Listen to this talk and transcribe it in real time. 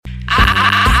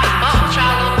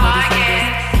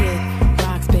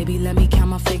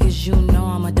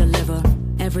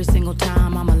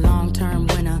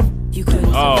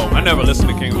I never listened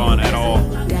to King Von at all.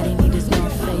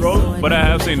 But I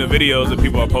have seen the videos that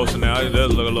people are posting now. It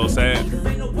does look a little sad.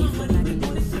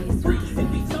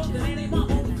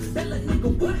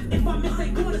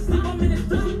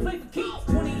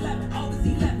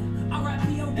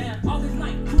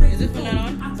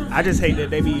 I just hate that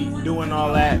they be doing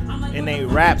all that and they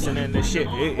raps and then the shit.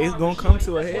 It's gonna come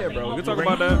to a head, bro. We can talk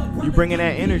about that. You bringing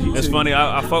that energy. It's funny.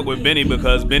 I fuck with Benny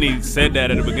because Benny said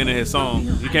that at the beginning of his song.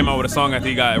 He came out with a song after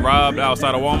he got robbed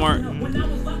outside of Walmart,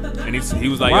 and he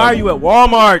was like, "Why are you at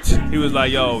Walmart?" He was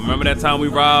like, "Yo, remember that time we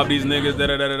robbed these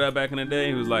niggas back in the day?"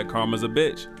 He was like, "Karma's a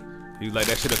bitch." He was like,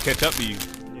 "That shit'll catch up to you,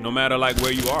 no matter like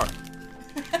where you are."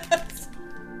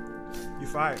 You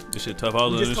fired. This shit tough.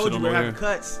 All we this just shit told you we're having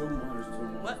cuts.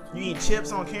 What? You eat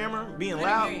chips on camera, being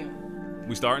loud.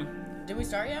 We starting? Did we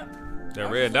start yet? That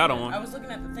red dot on one. I was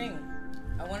looking at the thing.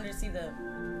 I wanted to see the.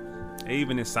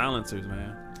 Even in silencers,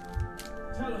 man.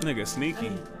 Nigga,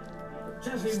 sneaky.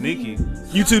 Sneaky.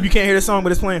 YouTube, you can't hear the song,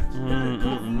 but it's playing.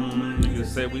 Nigga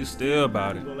said we still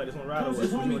about it. I fuck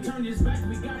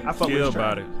still with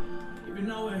about it.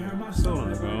 Still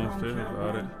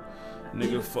about it.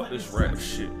 Nigga, fuck this rap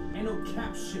shit. Ain't no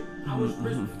cap shit. I was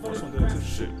rich before the rap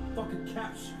shit. Fucking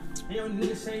cap shit. Hey, yo,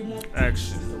 nigga say he want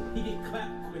action. He get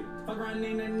clapped quick. Fuck around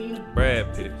name that Nina.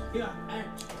 Brad Pitt. Yeah,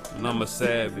 action. And I'm a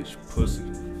savage pussy.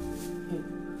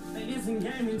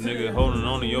 Nigga holding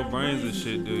on to your brains and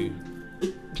shit, do you?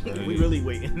 We really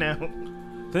waiting now.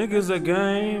 Think it's a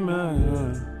game,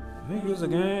 think it's a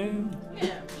game.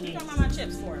 Yeah, you talking about my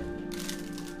chips for it.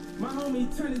 My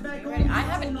homie turned his back on. I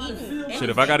haven't eaten. Shit,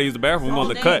 if I gotta use the bathroom, we want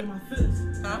the cut.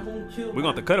 Huh? We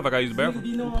want the cut if I gotta use the bathroom.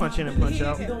 We punch in and punch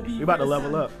out. We about to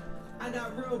level up. I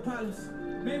got real problems.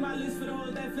 Made my list for the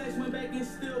whole that flex went back and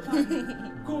still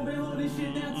poppin'. Cool, been holding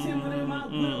shit down 10 when in my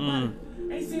grill.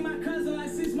 Ain't seen my cousin like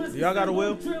 6 months. Y'all got a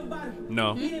will?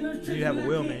 No. You have a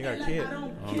will, man. You got a kid. I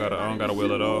don't got a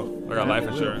will at all. I got life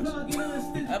insurance.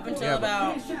 Up until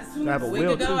about a a week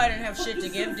will ago, too. I didn't have shit to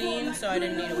give Dean, so I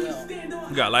didn't need a will.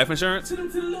 You got life insurance?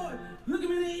 It's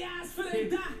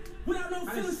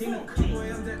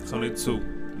only 2.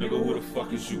 Nigga, who the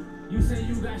fuck is you? You say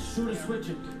you got shooters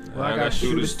switching. Well, I got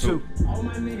shooters too. All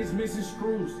my niggas missing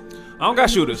screws. I don't got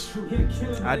shooters.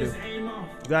 I do. You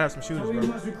gotta have some shooters,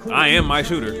 bro. I am my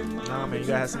shooter. Nah, man, you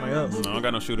gotta have somebody else. No, I don't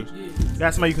got no shooters. You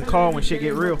got somebody you can call when shit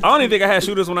get real. I don't even think I had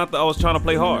shooters when I was trying to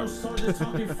play hard. I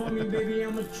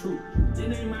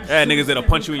had niggas that'll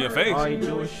punch you in your face. All you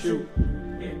do is shoot.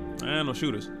 I ain't no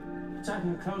shooters.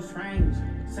 Talking close range.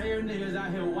 Say your niggas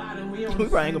out here wild and we on We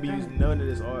probably ain't gonna be using none of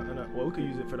this. Well, we could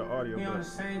use it for the audio. We on the But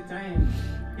same thing.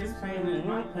 His pain is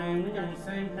my pain. We got the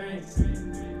same pain.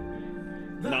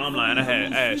 No, I'm lying. I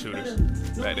had shooters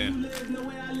back then.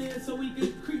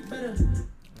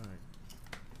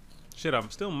 Shit, I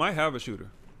still might have a shooter.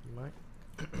 you might.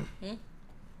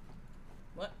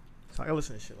 What? So I can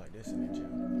listen to shit like this in the gym.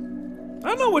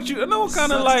 I know what kind of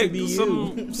Sucks like to be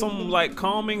some like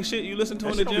calming shit you listen to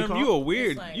That in the shit don't be gym. calm. You a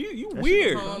weird. It's like- You That shit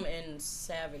weird. Calm and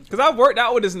savage. Cause I've worked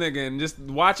out with this nigga and just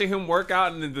watching him work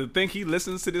out and to think he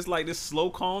listens to this like this slow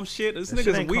calm shit. This That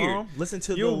shit nigga's ain't weird. calm. Listen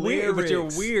to You're the weird, but you're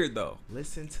lyrics. weird though.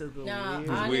 Listen to the Nah, lyrics.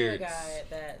 I knew a weird. guy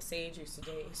that Sage used to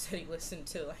date. He said he listened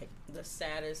to like the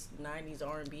saddest '90s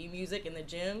R&B music in the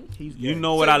gym. He's You gay.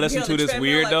 know what So I he'd be listen on to the this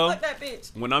treadmill weird like, though? Fuck that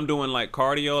bitch. When I'm doing like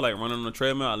cardio, like running on the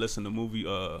treadmill, I listen to movie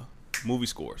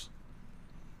scores.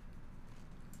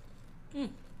 I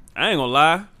ain't gonna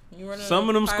lie. You running Some on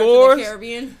of them Pirates of scores- the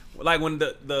Caribbean? Like when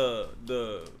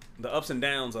the ups and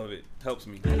downs of it helps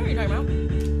me. I know what you're talking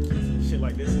about. Shit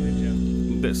like this in the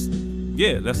gym.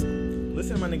 That's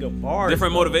Listen to my nigga bars.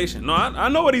 different bro. motivation. No, I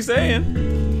know what he's saying.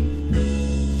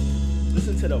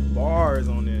 Listen to the bars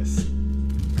on this.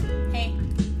 Hey.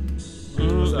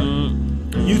 What's up?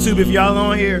 YouTube, if y'all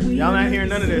on here, y'all not hearing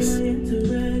none of this.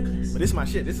 But this is my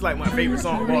shit. This is like my favorite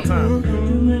song of all time.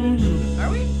 Are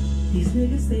we?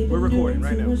 We're recording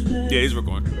right now. Yeah, he's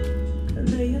recording.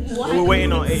 What? We're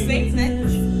waiting on Say A.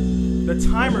 that. The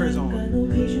timer is on.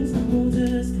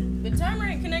 The timer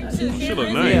ain't connected to the Shit camera. look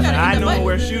so nice. you Yeah, gotta but hit I the know button.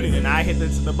 we're shooting and I hit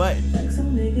the button.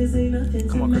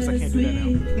 Come on, Chris, I can't do that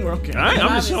now. We're okay. I'm just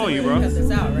Obviously, showing you, we're bro. gonna cut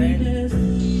this out, right?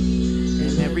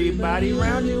 And everybody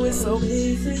around you is so.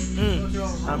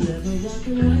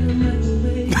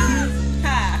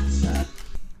 Ha!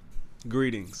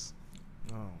 Greetings.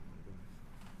 Oh,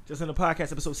 just in the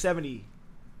podcast, episode 70.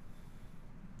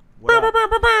 What up?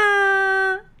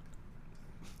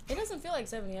 It doesn't feel like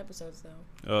 70 episodes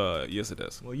though. Yes it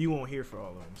does. Well, you won't hear for all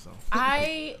of them, so.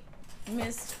 I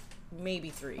missed maybe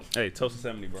 3, Hey, toast to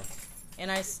 70, bro.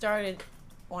 and I started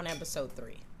on episode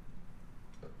 3.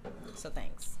 So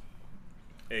thanks.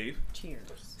 Ave.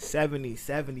 Cheers. 70.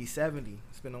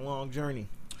 It's been a long journey.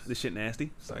 This shit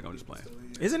nasty. It's like I'm just playing.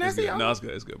 Isn't that It's good. nasty? No, it's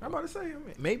good. It's good. I'm Bro. about to say, I mean,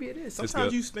 maybe it is. good.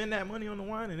 Sometimes you spend that money on the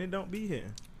wine and it don't be here.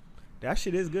 That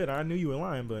shit is good. I knew you were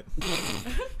lying, but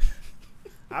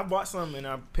I bought some and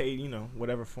I paid,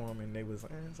 whatever for them, and they was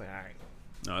like, it's like, all right.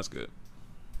 No, that's good.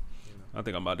 I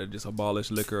think I'm about to just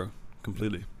abolish liquor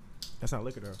completely. That's not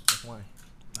liquor though. That's wine.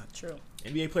 True.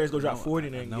 NBA players go drop 40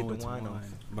 and I then know get the it's wine off.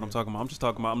 But I'm just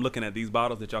talking about. I'm looking at these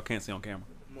bottles that y'all can't see on camera.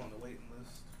 I'm on the waiting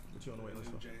list. What you on the waiting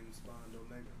list for? James Bond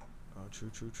Omega.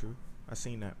 Oh, true. I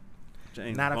seen that.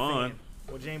 James Not Bond. a fan.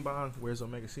 Well, James Bond wears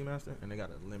Omega Seamaster, and they got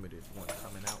a limited one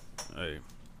coming out. Hey,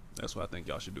 that's why I think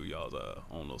y'all should do y'all's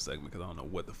own little segment because I don't know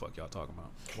what the fuck y'all talking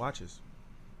about. Watches.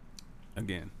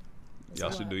 Again, It's y'all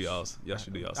a should do watch. y'all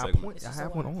should do y'all I segment. point- It's I just a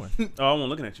have one watch. on. Oh, I wasn't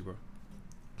looking at you, bro.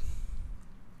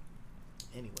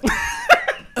 Anyway.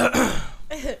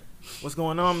 What's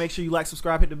going on? Make sure you like,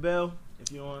 subscribe, hit the bell.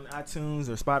 If you're on iTunes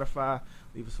or Spotify,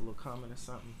 leave us a little comment or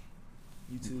something.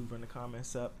 YouTube, run the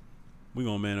comments up. We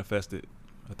gonna manifest it.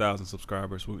 1,000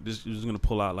 subscribers. We're just gonna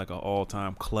pull out like an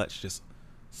all-time clutch, just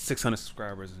 600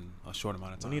 subscribers in a short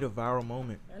amount of We time. need a viral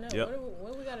moment. I know. Yep.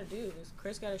 What do we gotta do? Does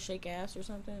Chris gotta shake ass or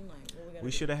something? Like, what we gotta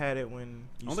We do? should have had it when I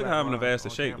you don't think I slapped have enough Ron ass to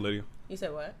on shake, camera. Lydia. You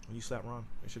said what? When you slapped Ron,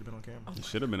 it should have been on camera. It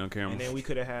should have been on camera. And then we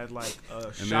could have had like a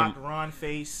then- shocked Ron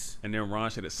face. And then Ron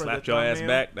should have For the slapped your ass thumbnail.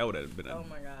 back. That would have been Oh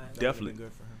my god. That would've definitely. been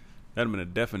good for him. That'd have been a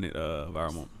definite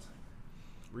viral moment.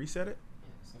 Reset it.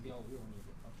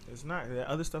 It's not. The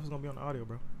other stuff is gonna be on the audio,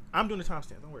 bro. I'm doing the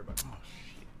timestamp. Don't worry about it.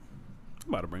 I'm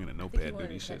about to bring in a I think notepad, you do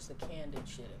wanted these to shit. touch the candid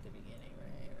shit at the beginning,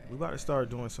 right? We about to start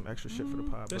doing some extra shit for the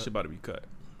pod. That but shit about to be cut.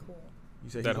 Cool. you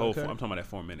said That he's whole. gonna cut I'm it? talking about that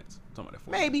 4 minutes. I'm talking about that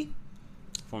 4 Maybe.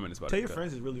 minutes. 4 minutes about Tell to Your cut.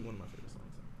 Friends is really one of my favorite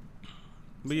songs.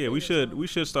 But yeah, we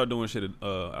should start doing shit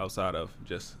outside of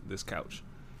just this couch.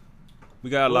 We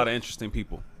got a lot of interesting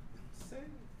people.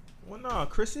 Well, no,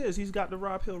 Chris is. He's got the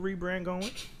Rob Hill rebrand going.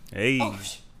 Hey,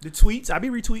 The tweets, I be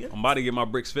retweeting. I'm about to get my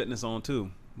Bricks Fitness on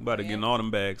too. I'm about to get in all them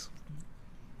bags.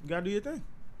 You gotta do your thing.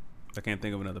 I can't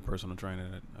think of another personal trainer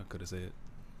that I could have said.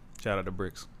 Shout out to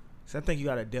Bricks. So I think you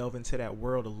gotta delve into that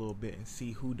world a little bit and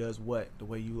see who does what the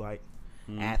way you like.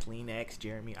 Athlean X,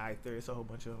 Jeremy Either. It's a whole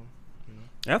bunch of them. You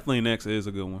know, Athlean X is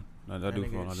a good one. I That do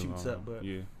nigga follow. I do shoots follow. up, but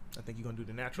Yeah. I think you're gonna do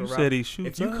the natural You route. said he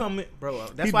shoots If you up? come in, bro,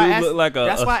 that's He why I do asked. look like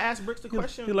That's why I asked Bricks the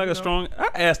question. He like you a know. strong. I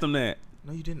asked him that.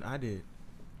 No, you didn't. I did.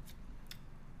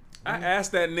 I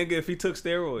asked that nigga if he took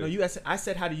steroids. No, you asked. I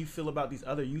said, how do you feel about these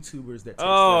other YouTubers that? Take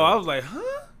Oh, I steroids? was like,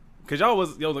 huh? Cause y'all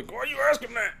was like, why you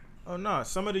asking that? Oh no,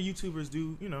 some of the YouTubers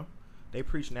do. You know, they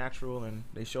preach natural and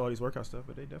they show all these workout stuff,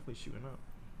 but they definitely shooting up.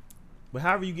 But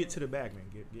however you get to the bag, man,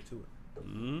 get to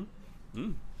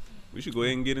it. We should go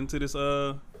ahead and get into this.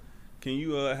 Can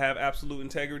you have absolute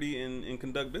integrity and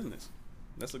conduct business?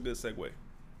 That's a good segue.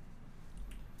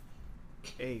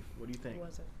 Hey, what do you think? Who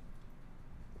was it?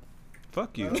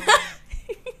 Fuck you.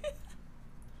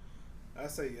 I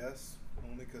say yes,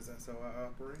 only because that's how I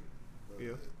operate. But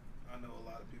Yeah. I know a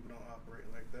lot of people don't operate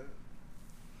like that.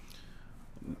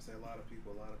 When I say a lot of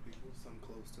people, some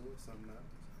close to it, some not.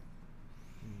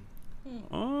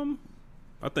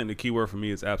 I think the key word for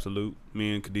me is absolute.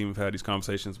 Me and Kadeem have had these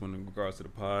conversations when in regards to the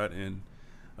pod and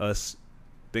us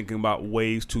thinking about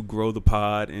ways to grow the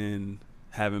pod and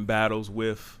having battles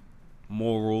with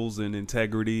morals and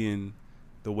integrity and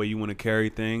the way you want to carry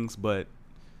things. But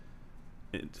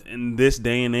in this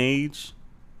day and age,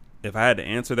 if I had to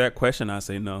answer that question, I'd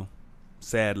say no.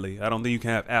 Sadly, I don't think you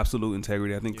can have absolute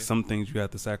integrity. I think some things you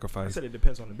have to I sacrifice said it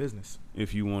depends on the business.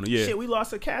 if you want to. Yeah, Shit, we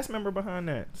lost a cast member behind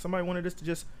that. Somebody wanted us to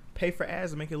just pay for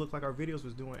ads and make it look like our videos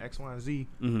was doing X, Y, and Z,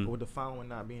 Mhm. but with the following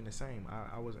not being the same.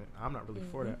 I'm not really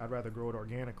for that. I'd rather grow it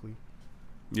organically.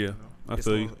 yeah. You know? I It's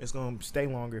feel gonna, you. It's gonna stay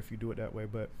longer if you do it that way.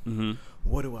 But Mm-hmm.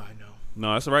 what do I know?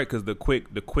 No, that's all right because the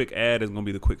quick add is gonna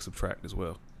be the quick subtract as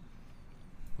well.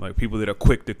 Like people that are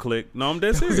quick to click. No, I'm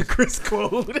dead That was serious. a Chris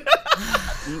quote.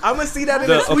 I'm gonna see that in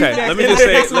the tweet Okay,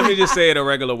 next. let me just say it a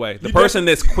regular way. The You person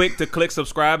that's quick to click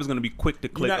subscribe is gonna be quick to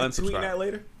You click not tweeting that unsubscribe.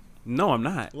 later? No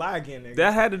not. Lie again, nigga.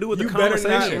 That had to do with You the better not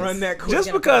conversation. run that quick. Just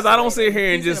He's gonna because post I don't it sit later. here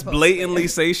and He's just gonna post it blatantly later.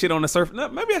 say shit on the surface. No,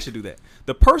 maybe I should do that.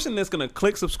 The person that's gonna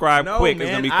click subscribe No, quick man,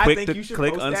 is gonna be I quick think to you should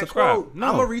click post that unsubscribe. quote.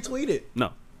 No, I'm gonna retweet it.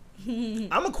 no. I'm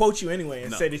gonna quote you anyway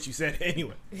and No. say that you said it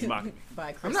anyway. Mocking.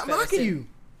 By Chris I'm not Feddersen. mocking you.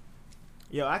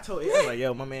 Yo, I told you, like,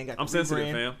 yo, my man got. I'm the sensitive,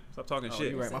 rebrand. fam. Stop talking Oh,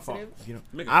 shit. you're right. My fault. Sensitive? You know,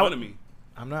 Making I- fun of me.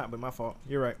 I'm not, but my fault.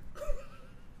 You're right.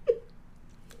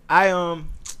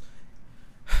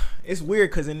 It's weird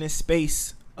because in this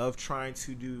space of trying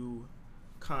to do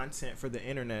content for the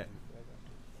internet,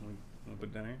 Wanna put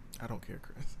it down here? I don't care,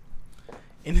 Chris.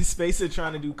 In the space of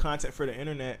trying to do content for the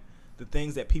internet, the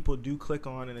things that people do click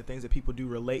on and the things that people do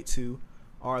relate to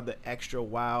are the extra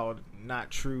wild, not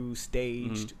true,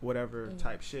 staged, whatever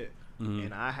type shit.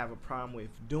 And I have a problem with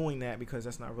doing that because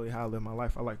that's not really how I live my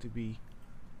life. I like to be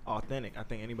authentic. I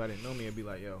think anybody that know me would be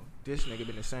like, yo, this nigga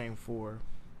been the same for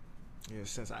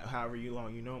since however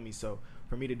long you know me. So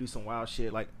for me to do some wild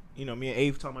shit, like, you know, me and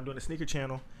Abe talking about doing a sneaker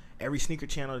channel. Every sneaker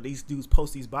channel, these dudes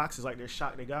post these boxes like they're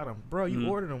shocked they got them. Bro, you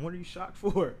ordered them. What are you shocked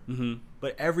for?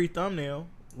 But every thumbnail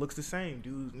looks the same,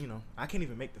 dude. You know, I can't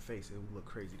even make the face. It would look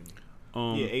crazy to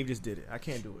me. Yeah, Abe just did it. I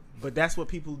can't do it. But that's what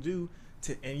people do,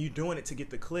 and you're doing it to get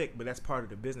the click, but that's part of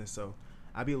the business. So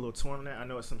I'd be a little torn on that. I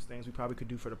know it's some things we probably could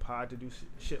do for the pod to do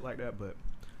shit like that, but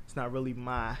it's not really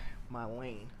my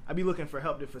lane. I'd be looking for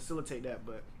help to facilitate that,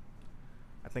 but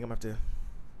I think I'm going to have to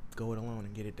go it alone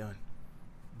and get it done.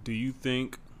 Do you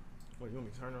think... What, you want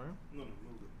me to turn around? No, move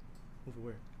it. Move it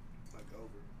where? Like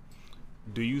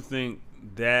over. Do you think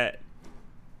that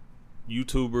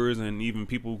YouTubers and even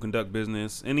people who conduct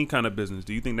business, any kind of business,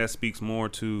 do you think that speaks more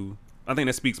to... I think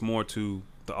that speaks more to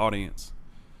the audience.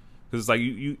 Because it's like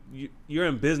you're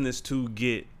in business to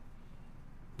get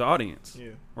the audience.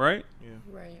 Yeah. Right? Yeah.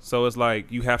 Right. So it's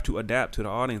like you have to adapt to the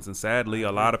audience. And sadly,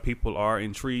 a lot of people are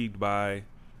intrigued by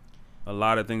a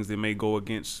lot of things that may go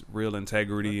against real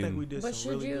integrity. I think we did But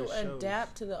some should really you good shows.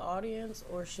 adapt to the audience,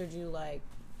 or should you like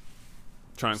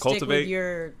try and stick cultivate with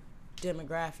your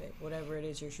demographic, whatever it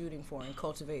is you're shooting for, and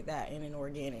cultivate that in an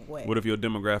organic way? What if your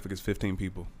demographic is 15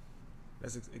 people?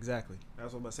 That's exactly.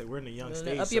 That's what I'm about to say. We're in a young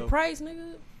stage. Up your price,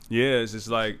 nigga. Yeah, it's just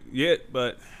like,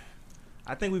 but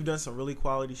I think we've done some really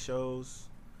quality shows.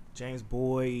 James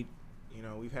Boyd, you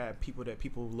know, we've had people that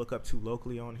people look up to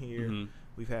locally on here.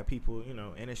 We've had people, you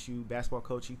know, NSU basketball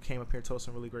coach. He came up here, told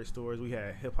some really great stories. We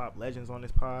had hip hop legends on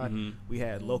this pod. We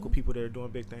had local people that are doing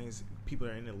big things. People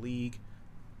that are in the league.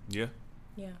 Yeah.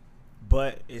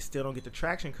 But it still don't get the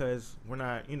traction because we're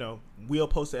not, you know, we'll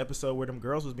post an episode where them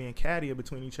girls was being catty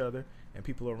between each other and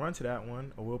people will run to that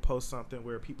one, or we'll post something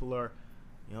where people are,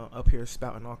 you know, up here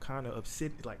spouting all kind of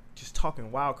obscene, like just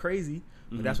talking wild crazy,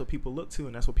 but that's what people look to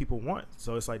and that's what people want.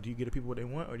 So it's like, do you give the people what they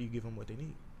want or do you give them what they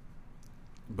need?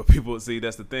 But people, see,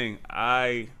 that's the thing.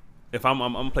 If I'm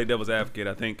gonna play devil's advocate,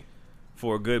 I think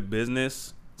for a good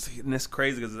business, see, and that's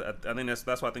crazy because I think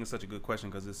that's why I think it's such a good question,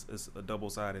 because it's a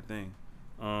double-sided thing.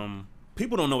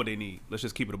 People don't know what they need. Let's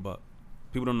just keep it a buck.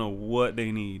 People don't know what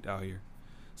they need out here.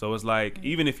 So it's like,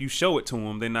 even if you show it to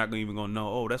them, they're not even gonna know,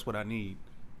 oh, that's what I need.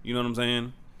 You know what I'm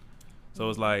saying? So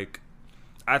it's like,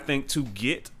 I think to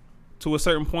get to a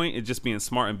certain point, it's just being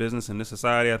smart in business in this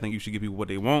society. I think you should give people what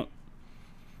they want,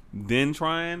 then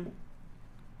try and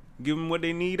give them what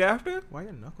they need after. Why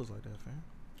your knuckles like that, fam?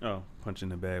 Oh, punch in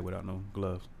the bag without no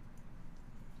gloves.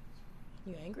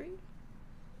 You angry?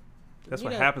 That's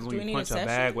what happens when you punch a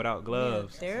bag without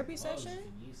gloves. Therapy session?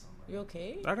 You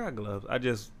okay? I got gloves.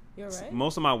 You're right.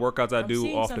 Most of my workouts I do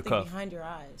seeing off the something cuff. behind your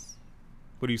eyes.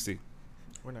 What do you see?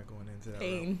 We're not going into that.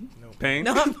 Pain. No, Pain?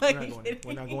 No, I'm We're not like, going there.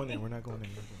 We're not going there. We're not going there.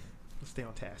 Let's stay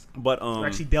on task. But We're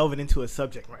actually delving into a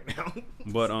subject right now.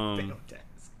 But stay on task.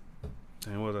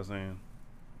 and what was I saying?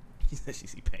 She said she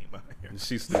see pain behind her.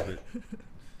 She's stupid.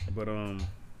 But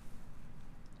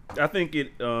I think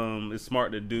it's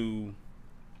smart to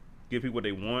give people what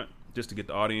they want just to get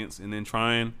the audience, and then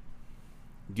try and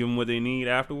give them what they need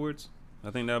afterwards.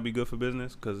 I think that would be good for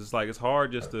business, because it's like, it's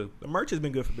hard just to... The merch has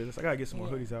been good for business. I gotta get some more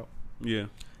hoodies out. Yeah.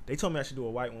 They told me I should do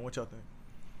a white one. What y'all think?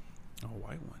 Oh,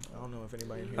 white one. I don't know if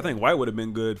anybody in here. I think white would have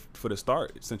been good for the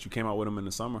start, since you came out with them in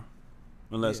the summer.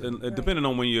 Unless, depending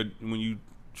on when you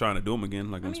trying to do them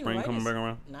again, like when spring white coming is back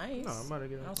around. Nice. No, I'm about to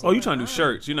get I'll it. see Oh, you what trying to do I-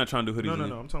 shirts? You're not trying to do hoodies? No,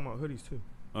 again? I'm talking about hoodies too.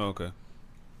 Oh, okay. I don't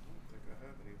think I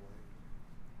have any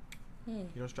white.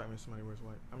 You don't strike me as somebody who wears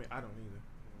white. I mean, I don't either.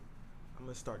 I'm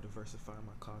gonna start diversifying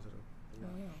my closet up.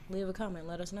 Leave a comment.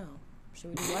 Let us know. Should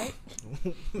we do white?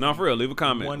 No, for real. Leave a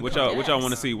comment. One What y'all comment.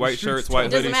 want to see? White shirts, white It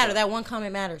doesn't hoodies. matter. That one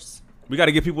comment matters. We got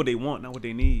to give people what they want, not what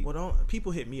they need. Well, don't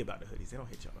people hit me about the hoodies? They don't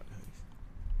hit y'all about the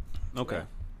hoodies. Okay.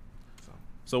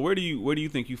 So So where do you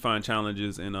think you find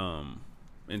challenges in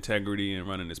integrity and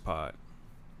running this pod?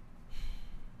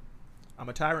 I'm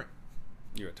a tyrant.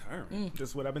 You're a tyrant.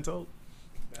 That's what I've been told.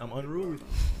 I'm unruly.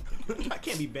 I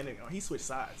can't be bending. He switched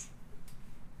sides.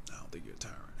 I don't think you're a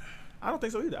tyrant. I don't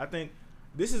think so either. I think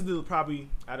this is probably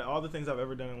out of all the things I've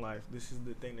ever done in life, this is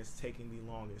the thing that's taking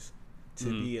the longest to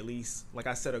be at least, like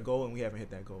I set a goal and we haven't hit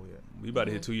that goal yet. We about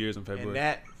to hit 2 years in February. And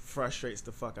that frustrates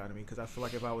the fuck out of me because I feel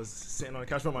like if I was sitting on the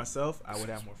couch by myself, I would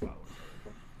have more followers.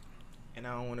 And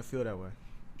I don't want to feel that way.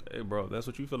 Hey, bro, that's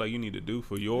what you feel like you need to do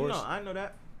for yours. No, I know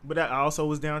that. But I also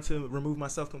was down to remove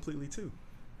myself completely too.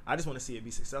 I just want to see it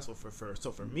be successful for first.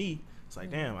 So for me, it's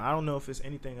like, damn, I don't know if it's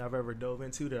anything I've ever dove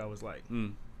into that I was like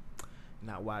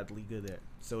not widely good at.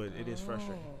 So it is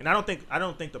frustrating. And I don't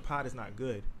think the pod is not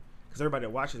good, because everybody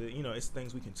that watches it, you know, it's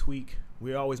things we can tweak.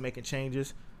 We're always making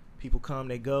changes. People come,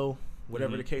 they go,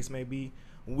 whatever the case may be.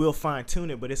 We'll fine tune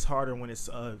it, but it's harder when it's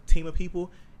a team of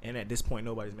people. And at this point,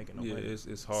 nobody's making no money.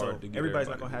 It's hard So to get everybody's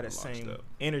not everybody gonna have the moving same lockstep.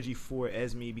 energy for it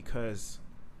as me, because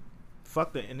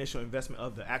fuck the initial investment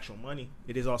of the actual money.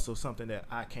 It is also something that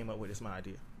I came up with. It's my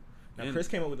idea. Now, And- Chris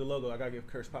came up with the logo. I gotta give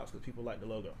Chris props because people like the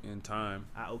logo. In time.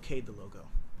 I okayed the logo.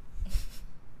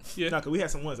 Yeah. No, 'cause we had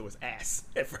some ones that was ass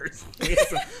at first.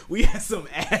 We had some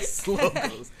ass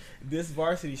logos. This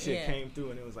varsity shit Yeah. came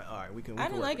through, and it was like, all right, we can. I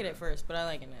didn't like it at first, but I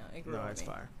like it now. It grew No, on it's me.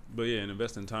 fire. But yeah, and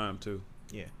invest in time too.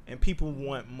 Yeah, and people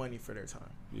want money for their time.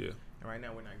 Yeah. And right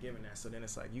now we're not giving that. So then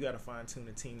it's like you got to fine tune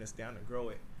a team that's down to grow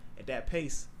it at that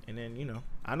pace. And then, you know,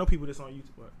 I know people that's on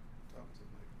YouTube. What?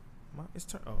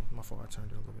 My fault. I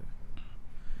turned it a little bit.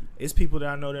 It's people that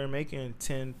I know that are making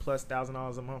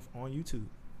 $10,000+ a month on YouTube.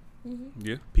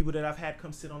 Yeah. People that I've had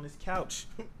come sit on this couch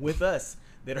with us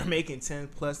that are making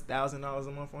 $10,000+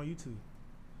 a month on YouTube.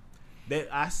 That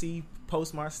I see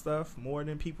post my stuff more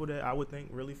than people that I would think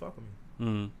really fuck with me.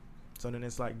 Mm-hmm. So then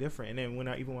it's like different. And then when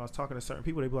I was talking to certain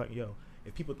people, they be like, yo,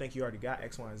 if people think you already got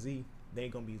X, Y, and Z, they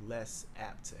ain't gonna be less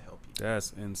apt to help you.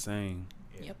 That's insane.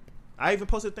 Yeah. Yep. I even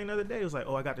posted a thing the other day. It was like,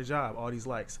 oh, I got the job, all these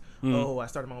likes. Oh, I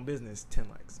started my own business, 10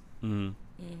 likes. Mm-hmm.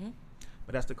 Mm-hmm.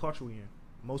 But that's the culture we in.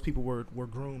 Most people were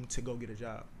groomed to go get a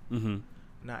job, Mm-hmm.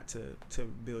 not to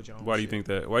build your own. Why do you shit. think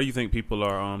that? Why do you think people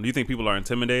are? Do you think people are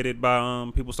intimidated by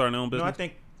people starting their own business? No, I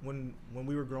think when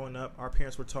we were growing up, our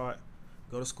parents were taught,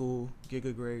 go to school, get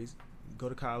good grades, go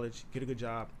to college, get a good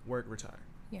job, work, retire.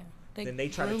 Yeah. Then they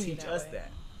try to groom you teach us way.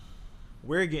 that.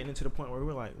 We're getting into the point where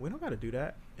we're like, we don't got to do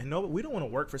that. And no, we don't want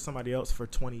to work for somebody else for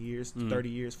 20 years, 30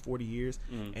 years, 40 years,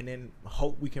 and then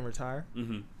hope we can retire.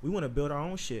 Mm-hmm. We want to build our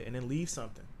own shit and then leave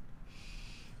something.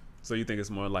 So you think it's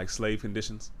more like slave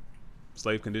conditioning?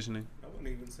 I wouldn't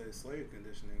even say slave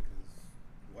conditioning,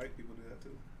 because white people do that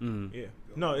too. Mm-hmm. Yeah.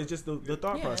 No, it's just the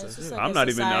thought Yeah, process. it's just Yeah. like I'm a not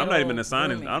even societal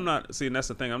assigning. grooming. I'm not. See, and that's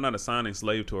the thing. I'm not assigning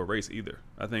slave to a race either.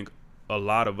 I think a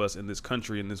lot of us in this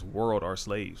country, in this world, are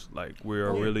slaves. Like we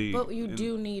are really. But you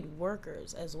do need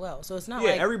workers as well. So it's not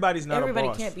Yeah, like everybody's not everybody a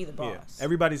boss. can't be the Yeah. boss.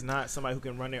 Everybody's not somebody who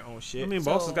can run their own shit. I mean,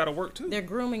 So bosses got to work too. They're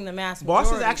grooming the mass majority.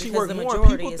 Bosses actually because work the more.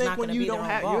 majority People is think not when gonna you be don't their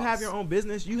have own you have boss. your own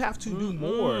business, you have to do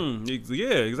more. Yeah,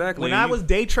 exactly. When I was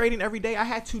day trading every day, I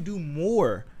had to do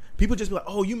more. People just be like,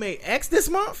 "Oh, you made X this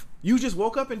month? You just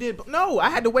woke up and did?" No,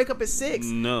 I had to wake up at 6,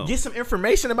 No. get some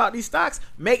information about these stocks,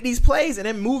 make these plays, and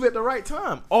then move at the right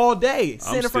time all day. Sit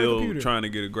I'm in front of the still computer. trying to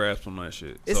get a grasp on that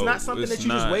shit. It's So not something it's that you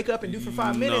just not- wake up and do for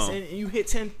 5 minutes no. and you hit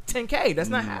 10K. That's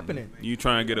not happening. You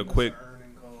trying to get a quick.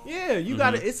 Earning call. Yeah, you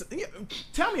gotta. It's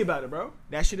tell me about it, bro.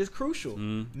 That shit is crucial.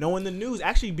 Knowing the news,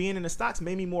 actually being in the stocks,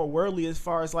 made me more worldly as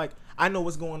far as like I know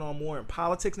what's going on more in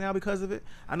politics now because of it.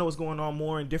 I know what's going on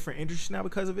more in different industries now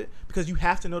because of it. Because you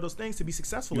have to know those things to be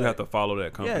successful. You at have to it. follow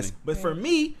that company. Yes, but for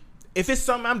me, if it's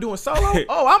something I'm doing solo,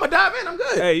 oh, I'ma dive in. I'm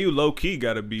good. Hey, you low key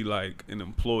got to be like an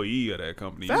employee of that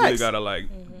company. You really Facts. got to like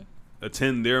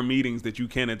attend their meetings that you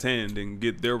can attend and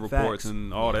get their reports Facts.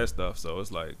 and all that stuff. So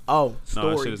it's like, Oh, Nah,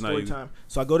 story shit is not story easy. time.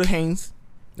 So I go to Haynes.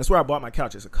 That's where I bought my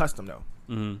couch. It's a custom though.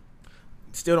 mm-hmm.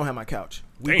 Still don't have my couch.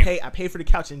 Damn. I paid for the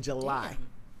couch in July.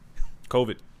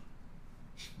 COVID.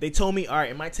 They told me, all right,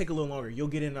 it might take a little longer. You'll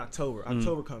get it in October.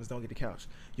 October comes, don't get the couch.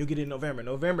 You'll get it in November.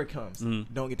 November comes,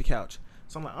 don't get the couch.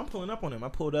 So I'm like, I'm pulling up on him. I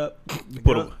pulled up.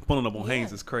 Pulling up on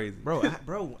Haynes is crazy. Bro,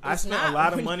 I It's spent a not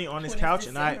lot of when- money on this when it's couch,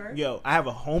 and December. I have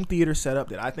a home theater set up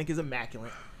that I think is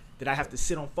immaculate. That I have to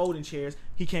sit on folding chairs.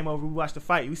 He came over, we watched the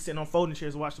fight. We sitting on folding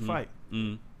chairs and watched the fight.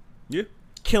 Yeah.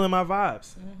 Killing my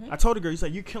vibes. I told the girl, he's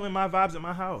like, you're killing my vibes at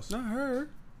my house. Not her.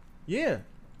 Yeah.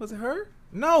 Was it her?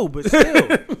 No, but still,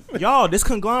 y'all, this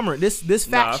conglomerate, this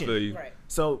Nah, I faction. feel you. Right.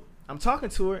 So I'm talking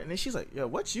to her, and then she's like, yo,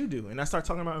 what you do? And I start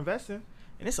talking about investing,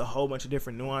 and it's a whole bunch of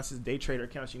different nuances. Day trader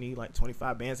accounts, you need like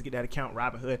 25 bands to get that account.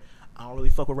 Robinhood, I don't really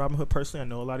fuck with Robinhood personally. I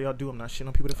know a lot of y'all do. I'm not shitting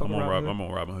on people that fuck I'm with on Robinhood. I'm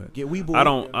on Robinhood. Get Webull. I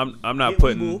don't. I'm not Get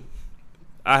putting. Webull.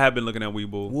 I have been looking at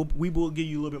Webull. Webull will give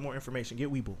you a little bit more information.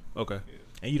 Get Webull. Okay.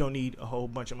 And you don't need a whole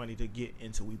bunch of money to get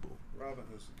into Webull.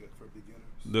 Robinhood's good for beginners.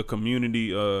 The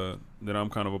community that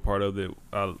I'm kind of a part of, that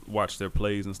I watch their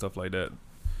plays and stuff like that.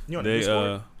 You on the They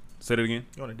Discord? say that again.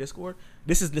 You on the Discord?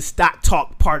 This is the stock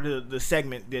talk part of the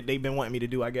segment that they've been wanting me to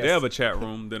do, I guess. They have a chat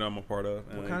room that I'm a part of.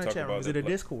 and What they kind of talk chat room? about Is it their a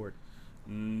play. Discord?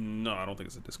 No, I don't think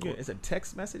it's a Yeah, Discord. it's a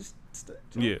text message.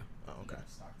 Yeah. Oh, okay.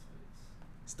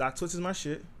 Stock Twits is my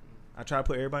shit. I try to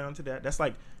put everybody onto that. That's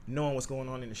like knowing what's going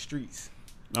on in the streets.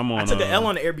 I'm on. I took an L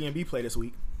on the Airbnb play this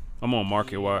week. I'm on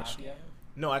Market Watch. Yeah.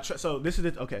 No, so this is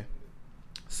it. Okay,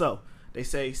 so they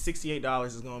say $68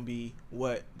 is gonna be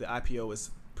what the IPO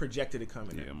is projected to come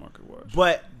in. Yeah, Market Watch.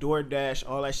 But DoorDash,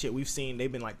 all that shit we've seen,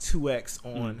 they've been like 2x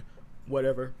on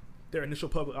whatever their initial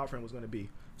public offering was going to be.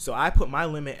 So I put my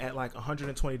limit at like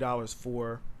 $120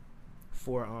 for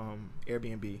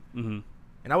Airbnb. Mm-hmm.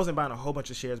 And I wasn't buying a whole bunch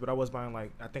of shares, but I was buying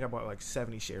like, I think I bought like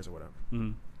 70 shares or whatever.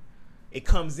 Mm-hmm. It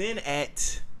comes in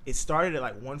at, it started at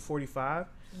like 145,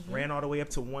 ran all the way up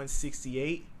to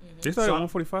 168. They started at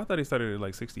 145. I thought they started at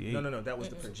like 68. No, that was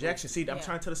the projection. See, I'm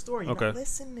trying to tell the story. You're Okay. not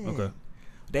listening. Okay.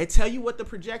 They tell you what the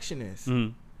projection is.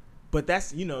 Mm-hmm. But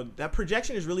that's, that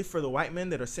projection is really for the white men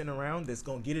that are sitting around that's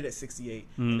going to get it at 68.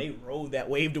 Mm-hmm. And they rode that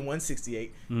wave to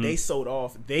 168. Mm-hmm. They sold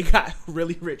off. They got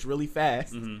really rich really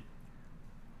fast. Mm-hmm.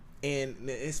 And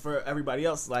it's for everybody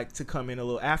else like to come in a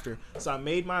little after. So I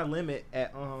made my limit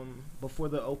at before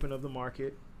the open of the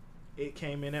market. It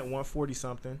came in at 140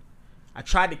 something. I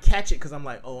tried to catch it because I'm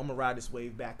like, oh, I'm going to ride this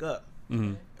wave back up.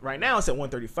 Mm-hmm. Right now it's at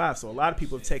 135. So a lot of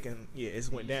people have taken,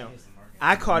 it's went down.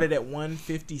 I caught it at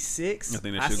 156. I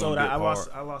think that I shit sold gonna out. dip hard.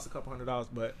 I lost a couple $100,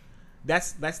 but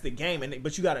that's the game.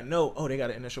 But you got to know. Oh, they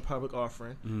got an initial public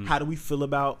offering. Mm-hmm. How do we feel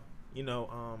about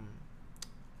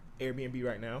Airbnb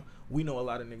right now? We know a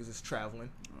lot of niggas is traveling,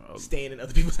 staying in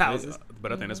other people's houses.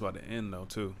 But I think that's about to end though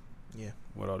too. Yeah.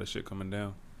 With all this shit coming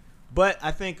down. But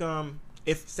I think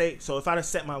if I'd have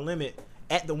set my limit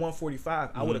at the 145,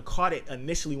 I would have caught it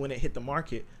initially when it hit the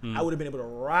market. I would have been able to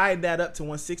ride that up to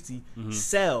 160,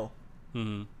 sell.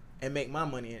 Mm-hmm. And make my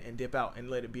money and dip out and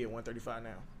let it be at 135 now.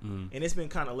 Mm-hmm. And it's been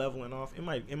kind of leveling off. It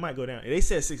might go down. They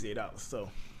said $68, so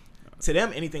to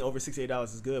them anything over $68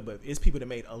 is good. But it's people that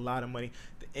made a lot of money,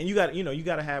 and you got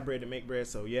to have bread to make bread.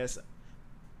 So yes,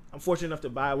 I'm fortunate enough to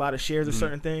buy a lot of shares of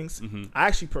certain things. Mm-hmm. I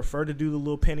actually prefer to do the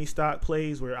little penny stock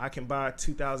plays where I can buy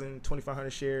 2,000, 2,500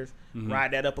 shares,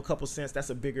 ride that up a couple cents. That's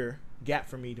a bigger gap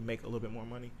for me to make a little bit more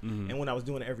money. Mm-hmm. And when I was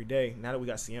doing it every day, now that we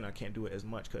got Sienna, I can't do it as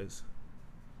much because.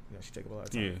 She take up a lot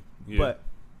of time. Yeah. But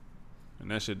and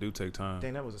that shit do take time.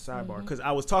 dang, that was a sidebar because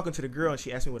I was talking to the girl and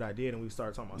she asked me what I did and we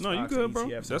started talking about No, you stocks good, and bro. ETFs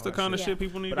That's and the all kind that of shit. shit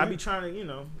people need. But to I do. be trying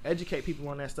to educate people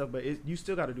on that stuff. But you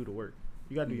still got to do the work.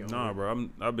 You got to do your own Nah, work.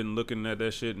 bro. I've been looking at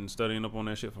that shit and studying up on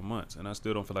that shit for months, and I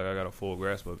still don't feel like I got a full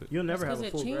grasp of it. You'll never have a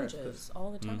Because full it grasp. changes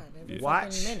all the time. Every Yeah.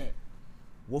 Watch. fucking minute.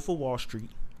 Wolf of Wall Street,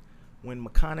 when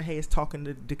McConaughey is talking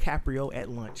to DiCaprio at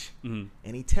lunch, Mm-hmm.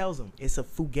 and he tells him it's a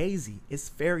fugazi, it's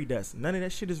fairy dust. None of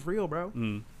that shit is real, bro.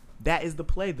 Mm-hmm. That is the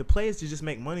play. The play is to just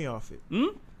make money off it.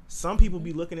 Mm-hmm. Some people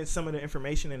be looking at some of the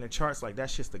information in the charts like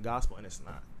that's just the gospel, and it's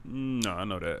not. No, I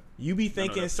know that. You be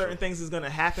thinking that's certain true. things is gonna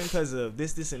happen because of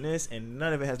this, and this, and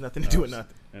none of it has nothing to do with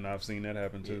nothing. And I've seen that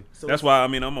happen too. So That's it's- why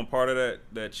I'm a part of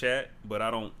that chat, but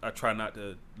I try not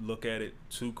to look at it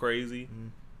too crazy.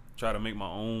 Try to make my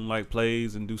own like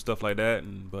plays and do stuff like that,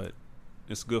 but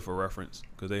it's good for reference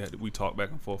because we talk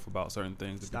back and forth about certain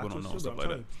things that Stock people don't know and Twist, stuff I'm like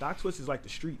telling that. you, Stock Twist is like the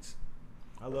streets.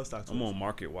 I love Stock Twist. I'm on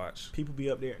Market Watch. People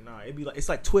be up there. Nah, it be like it's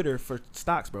like Twitter for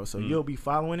stocks, bro. So you'll be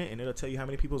following it, and it'll tell you how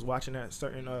many people's watching that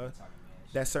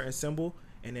certain symbol,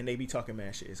 and then they be talking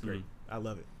mad shit. It's great. I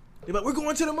love it. They're like, we're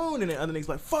going to the moon, and then other niggas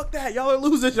like, fuck that, y'all are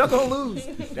losers, y'all gonna lose.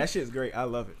 That shit's great. I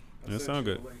love it. Yeah, it sound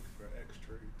good. Link for X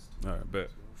trades. All right, bet.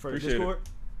 For Appreciate Discord,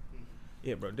 it.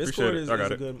 yeah, bro. Appreciate Discord it. is I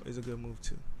got a it. good move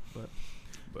too. But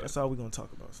But that's all we're gonna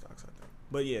talk about stocks, I think.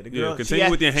 But yeah, the Yeah, girl. continue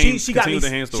with your hand- She got continue me. with the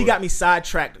hand She story. got me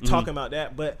sidetracked talking about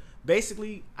that. But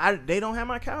basically, they don't have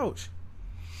my couch.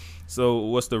 So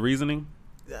what's the reasoning?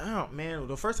 Oh man,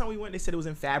 the first time we went, they said it was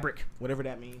in fabric, whatever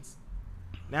that means.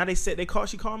 Now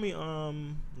she called me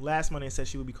last Monday and said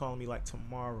she would be calling me like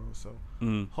tomorrow. So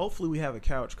hopefully we have a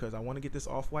couch because I want to get this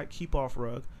off-white keep-off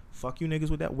rug. Fuck you niggas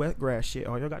with that wet grass shit.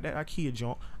 Oh, y'all got that IKEA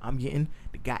joint. I'm getting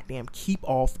the goddamn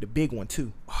keep-off, the big one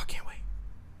too. Oh, I can't wait.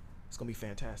 It's gonna be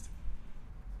fantastic.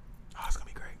 Oh, it's gonna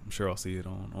be great. I'm sure I'll see it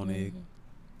on Egg.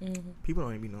 People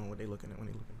don't even be knowing what they looking at when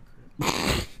they look in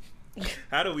the crib.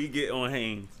 How do we get on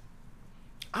Hanes?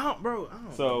 I don't.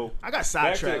 So I got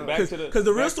sidetracked back to the- because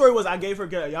the real back- story was I gave her.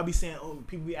 Y'all be saying, oh,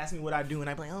 people be asking me what I do, and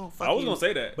I be like, oh, fuck I was you. gonna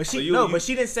say that, but So she you- but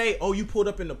she didn't say, oh, you pulled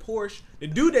up in the Porsche. The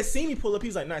dude that seen me pull up, he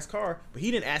was like, nice car, but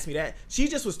he didn't ask me that. She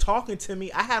just was talking to me.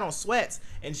 I had on sweats,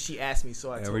 and she asked me,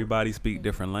 so I told her. Everybody speak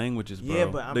different languages, bro. Yeah,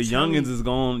 but I'm the telling youngins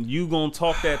you- is you gonna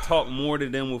talk that talk more to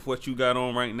them with what you got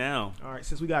on right now. All right,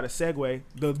 since we got a segue,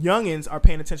 the youngins are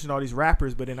paying attention to all these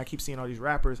rappers, but then I keep seeing all these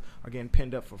rappers are getting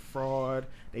pinned up for fraud.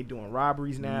 They doing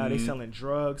robberies now. They selling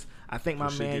drugs. I think my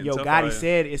Shit man getting Yo tough out Gotti here.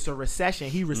 said it's a recession.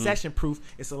 He recession proof.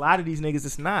 It's a lot of these niggas.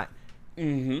 It's not.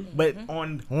 But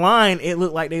online, it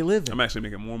looked like they living. I'm actually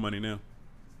making more money now.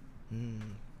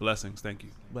 Blessings, thank you.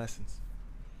 Blessings.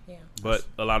 Yeah. But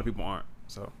a lot of people aren't.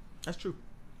 So That's true.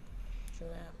 True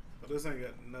that. But this ain't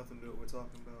got nothing to do with what we're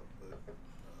talking about. But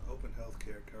open health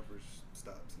care coverage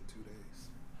stops in 2 days.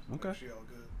 Okay. Make sure y'all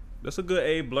good. That's a good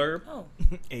A blurb. Oh,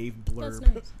 Ave that's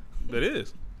blurb. nice. That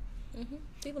is.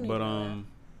 People need But to know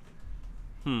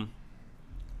that.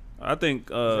 I think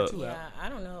that too? Yeah, I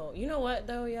don't know. You know what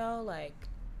though, y'all? Like,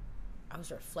 I was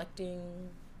reflecting.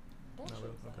 Not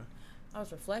really. Okay. I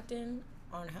was reflecting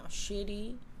on how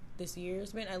shitty this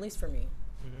year's been, at least for me.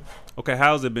 okay,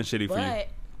 how's it been shitty for you?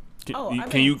 But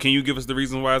Can you give us the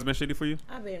reasons why it's been shitty for you?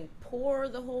 I've been poor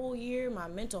the whole year. My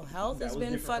mental health That has was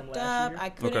been different from fucked last up. year? I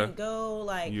couldn't Okay. go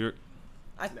like. You're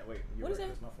I, Wait, you're What is right. that?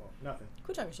 That's my fault. Nothing.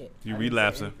 quit talking shit. you I didn't say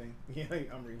relapsing. anything.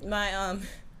 Yeah, I'm reading.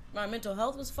 My mental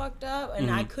health was fucked up,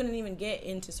 and I couldn't even get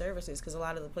into services because a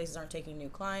lot of the places aren't taking new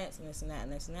clients and this and that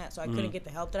and this and that. So I couldn't get the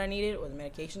help that I needed or the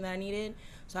medication that I needed.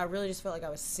 So I really just felt like I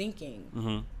was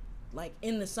sinking, like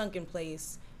in the sunken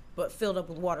place, but filled up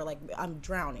with water, like I'm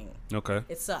drowning. Okay.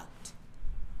 It sucked.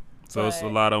 So it's a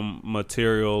But- lot of not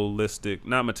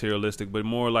materialistic, but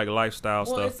more like lifestyle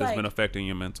Well, stuff it's that's been like- affecting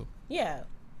your mental. Yeah,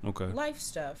 Okay. life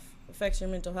stuff affects your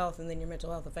mental health, and then your mental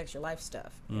health affects your life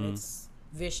stuff, and it's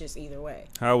vicious either way.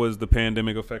 How has the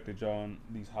pandemic affected y'all on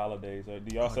these holidays? Or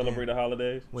do y'all celebrate the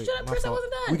holidays? Wait, Shut up, my Chris, I fault.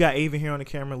 wasn't done. We got Ava here on the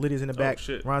camera. Lydia's in the back.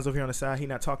 shit. Ron's over here on the side. He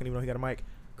not talking even though he got a mic.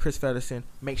 Chris Featherston.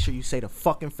 Make sure you say the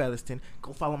fucking Featherston.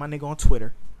 Go follow my nigga on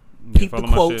Twitter. Peep the follow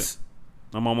my quotes. shit.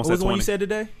 I'm almost What was at the one 20. you said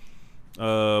today?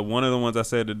 One of the ones I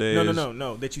said today is...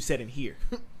 No. That you said in here.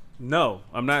 No,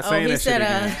 I'm not Oh, saying he that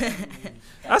said, shit again.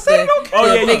 I said it on camera.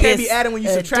 Oh, yeah, you can't biggest be adding when you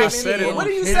subtract. addition. on What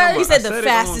did you camera. say? He said I the said it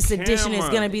fastest on addition is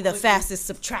camera. going to be the fastest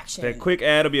subtraction. That quick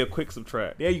add will be a quick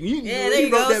subtract. Yeah, Yeah, there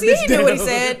you go. See, he knew what he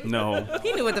said. No.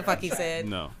 He knew what the fuck he said.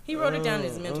 No. He wrote it down in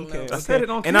his mental Okay, notes. I said it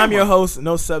on And I'm camera. your host,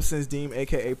 No Substance Deem,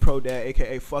 a.k.a. Pro Dad,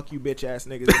 a.k.a. fuck you bitch ass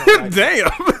niggas. that don't like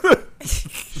me. Damn.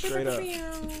 Straight up.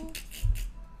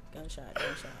 Gunshot.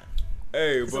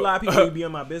 Hey, There's a lot of people who be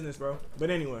in my business, bro. But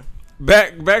anyway.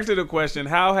 back to the question.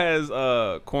 How has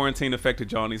quarantine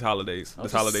affected y'all on these holidays?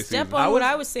 This holiday Step season. on what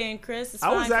I was saying, Chris. It's I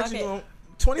was fine, fuck actually it. going.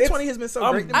 2020 has been so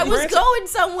I'm- great. To I me. was branching- going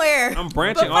somewhere. I'm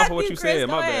branching But off fuck of what you Chris, said.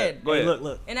 go My ahead. bad. Go Hey, ahead.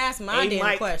 look. And ask my damn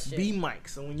Mike, question. B Mike.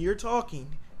 So when you're talking,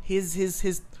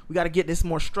 his we got to get this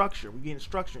more structure. We're getting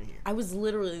structure in here. I was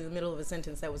literally in the middle of a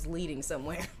sentence that was leading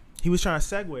somewhere. He was trying to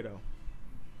segue though.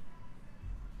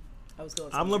 I was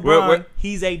going I'm somewhere. LeBron. Where-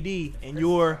 He's AD, and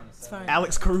you're It's fine.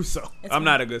 Alex Caruso. It's I'm fine.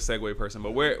 not a good segue person,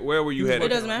 but where were you It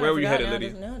headed? doesn't matter. Where I were you forgot headed, now. Lydia?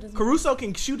 No, it doesn't matter. Caruso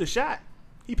can shoot a shot.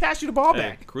 He passed you the ball Hey,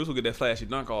 back. Cruz will get that flashy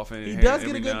dunk off. And He does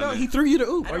get a good dunk. He threw you the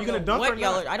oop. I Are don't you gonna know dunk what or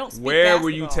y'all not? are- I don't speak Where were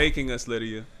you basketball. taking us,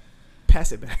 Lydia?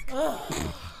 Pass it back.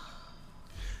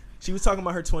 She was talking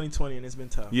about her 2020, and it's been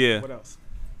tough. Yeah. What else?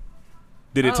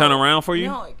 Did it turn around for you?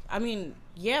 No, I mean,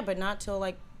 yeah, but not till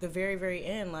like the very, very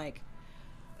end. Like,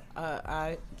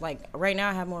 I like right now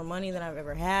I have more money than I've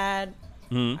ever had.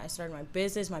 Mm-hmm. I started my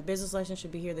business. My business license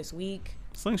should be here this week.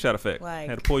 Slingshot effect. Like,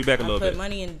 Had to pull you back a I little put bit.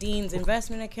 money in Dean's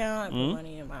investment account. I put Mhm.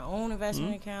 money in my own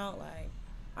investment account. Like,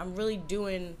 I'm really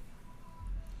doing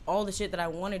all the shit that I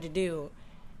wanted to do,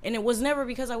 and it was never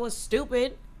because I was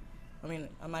stupid. I mean,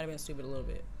 I might have been stupid a little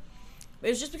bit. But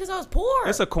it's just because I was poor.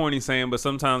 It's a corny saying, but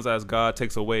sometimes as God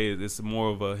takes away, it's more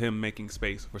of a him making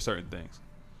space for certain things.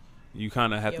 You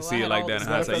kind of have Yeah, to well, see I it had like all that this in Is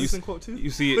that a hindsight. Featherston quote too? You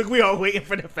see it. Look, we all waiting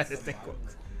for the Featherston quote.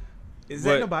 Is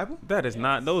that in the Bible? That is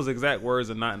not. Those exact words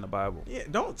are not in the Bible. Yeah.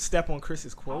 Don't step on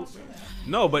Chris's quote.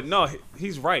 No, but no,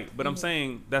 he's right. But I'm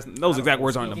saying those exact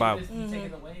words aren't in the Bible.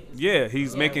 Yeah,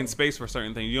 he's making space for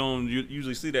certain things. You don't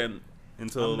usually see that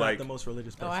until I'm not like. the most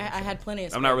religious person. Oh, I so had plenty of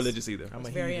space. I'm not religious either. I'm It's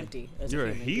a very heathen. empty. as You're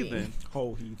a human being. heathen.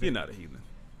 Whole heathen. You're not a heathen.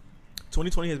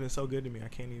 2020 has been so good to me. I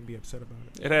can't even be upset about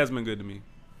it. It has been good to me.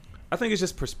 I think it's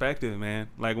just perspective, man.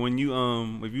 Like when you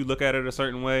if you look at it a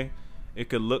certain way, it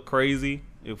could look crazy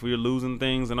if we're losing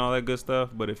things and all that good stuff.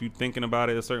 But if you're thinking about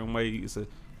it a certain way, it's a.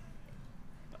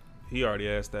 He already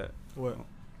asked that. What? Let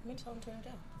me tell him to turn it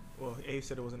down. Well, Abe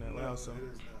said it wasn't that loud, so. It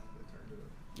is now. They turned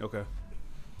it up. Okay.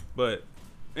 But,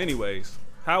 anyways,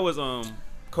 how has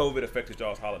COVID affected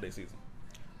y'all's holiday season?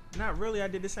 Not really. I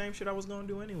did the same shit I was gonna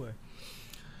do anyway.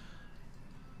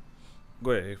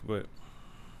 Go ahead. Go ahead.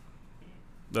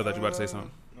 I thought you were about to say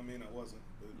something. I mean, I wasn't.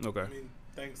 But, Okay. I mean,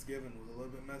 Thanksgiving was a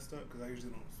little bit messed up because I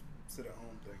usually don't sit at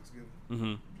home Thanksgiving.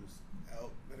 Mm-hmm. Just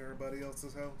out at everybody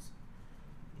else's house.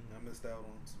 And I missed out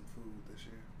on some food this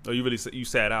year. Oh, you really you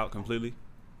sat out completely?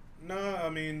 No, I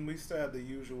mean, we still had the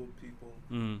usual people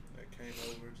Mm-hmm. that came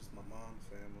over, just my mom's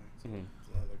family. So Mhm. it's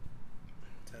like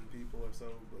 10 people or so,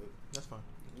 but That's fine.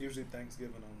 usually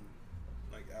Thanksgiving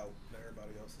I'm like out at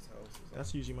everybody else's house. It's like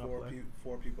That's usually my play.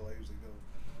 four people I usually go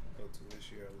to.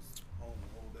 This year I was home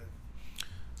the whole day.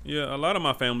 Yeah, a lot of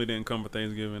my family didn't come for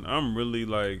Thanksgiving. I'm really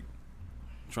like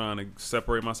trying to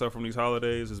separate myself from these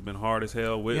holidays. It's been hard as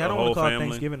hell with Yeah, I a don't whole want to call it family.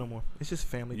 Thanksgiving no more. It's just a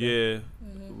family day. Yeah,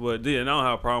 but yeah, I don't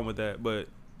have a problem with that. But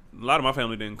a lot of my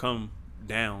family didn't come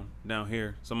down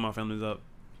here. Some of my family's up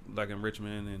like in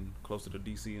Richmond and closer to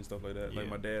DC and stuff like that. Like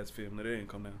Yeah. my dad's family, they didn't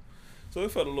come down. So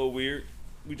it felt a little weird.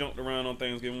 We jumped around on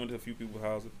Thanksgiving, went to a few people's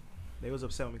houses. They was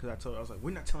upset with me because I was like, we're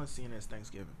not telling CNN it's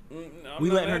Thanksgiving. I'm We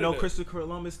not letting her mad know at that. Christopher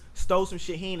Columbus stole some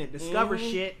shit. He ain't discovered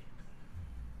Mhm. shit.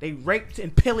 They raped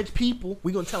and pillaged people.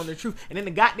 We gonna tell them the truth. And then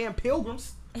the goddamn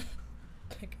pilgrims,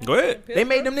 Go ahead. they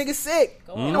made them niggas sick.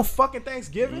 Go Ain't on. no fucking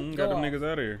Thanksgiving. Got Go them off. niggas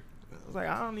out of here. I was like,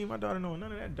 I don't need my daughter knowing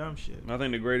none of that dumb shit. I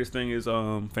think the greatest thing is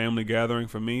family gathering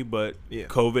for me, but Yeah.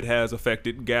 COVID has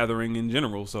affected gathering in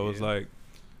general. So it's Yeah. like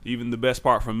even the best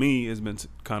part for me has been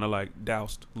kind of like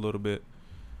doused a little bit.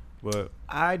 But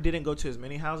I didn't go to as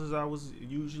many houses I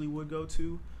usually would go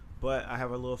to, but I have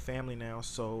a little family now,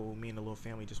 so me and the little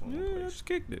family just went yeah, one I place. just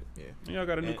kicked it. Yeah. And y'all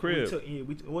got a new And crib.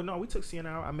 we took Sienna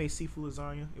out. I made seafood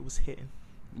lasagna. It was hitting.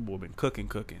 Boy, been cooking.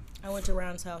 I went to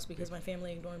Ron's house because my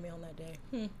family ignored me on that day.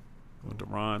 Went to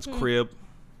Ron's crib.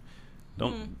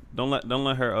 Don't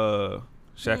let her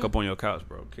shack up on your couch,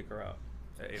 bro. Kick her out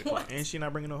at 8 o'clock. And she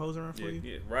not bringing no hose around for you?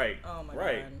 Yeah, right. Oh my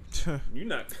right. god. You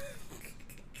not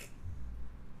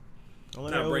Don't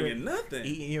let her not over bringing there nothing.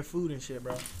 eating your food and shit,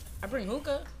 bro. I bring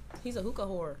hookah. He's a hookah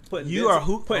whore. Putting You dents- are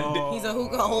who? putting di- He's a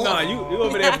hookah whore. Nah, you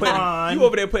over there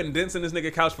Ron. putting dents in this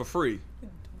nigga couch for free.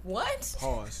 What?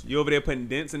 Pause. You over there putting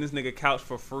dents in this nigga couch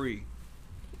for free.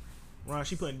 Ron,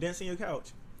 she putting dents in your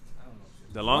couch.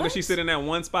 The longer What? she sit in that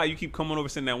one spot, you keep coming over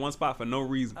sitting in that one spot for no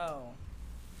reason. Oh.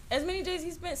 As many days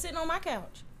he spent sitting on my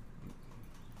couch.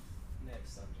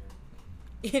 Next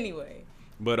subject. Anyway.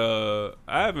 But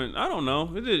I don't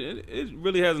know. It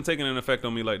really hasn't taken an effect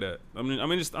on me like that.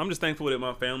 I'm just thankful that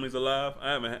my family's alive.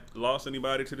 I haven't lost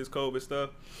anybody to this COVID stuff.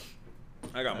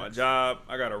 I got my job.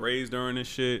 I got a raise during this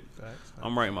shit. Facts.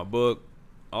 I'm writing my book,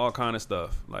 all kind of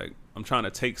stuff. Like I'm trying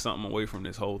to take something away from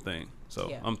this whole thing. So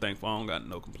Yeah. I'm thankful. I don't got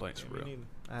no complaints Yeah, for me real. neither.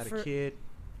 I had For- a kid.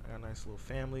 I got a nice little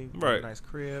family. Right. A nice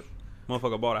crib.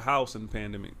 Motherfucker bought a house in the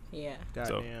pandemic. Yeah.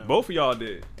 Goddamn. So both of y'all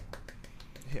did.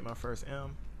 Hit my first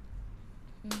M.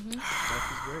 Mm-hmm.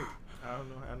 Life is great. I don't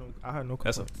know. I had no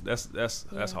That's complaints. that's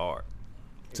Yeah. hard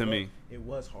It to was- me. It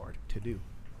was hard to do.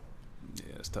 Yeah,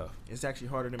 it's tough. It's actually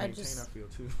harder to I maintain, just- I feel,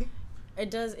 too.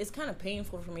 It's kind of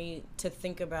painful for me to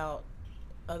think about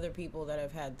other people that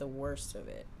have had the worst of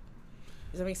it.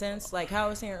 Does that make sense? Like how I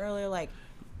was saying earlier, like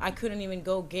I couldn't even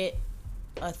go get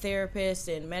a therapist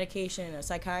and medication and a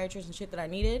psychiatrist and shit that I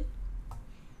needed.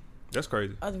 That's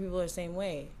crazy. Other people are the same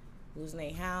way. Losing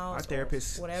their house, Our or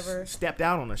therapist whatever. stepped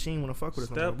out on us. She didn't want to fuck with us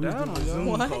no more. Stepped We was out doing on y'all? Zoom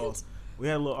What? calls. We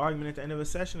had a little argument at the end of a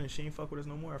session, and she didn't fuck with us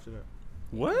no more after that.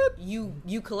 What? You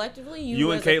collectively,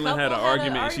 You and as a Caitlyn couple had an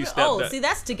argument and she stepped Oh, out. see,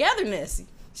 that's togetherness.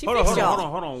 She Hold on, fixed y'all.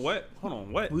 hold on. What? Hold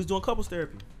on. What? We was doing couples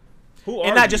therapy. Who And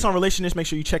argued? not just on Relationists. Make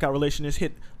sure you check out Relationists.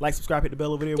 Hit like, subscribe, hit the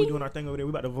bell over there. We doing our thing over there.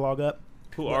 We about to vlog up.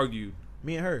 Who argued?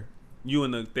 Me and her. You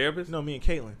and the therapist? No, me and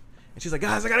Caitlyn. And she's like,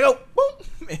 guys, I gotta go.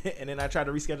 Boom. And then I tried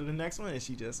to reschedule the next one, and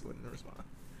she just wouldn't respond.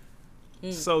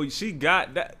 So she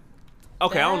got that.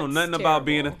 Okay, I don't know That's nothing about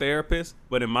being a terrible. therapist,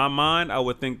 but in my mind, I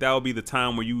would think that would be the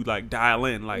time where you like dial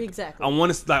in. Like, Exactly. I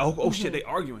want to like, oh shit, they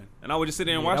arguing, and I would just sit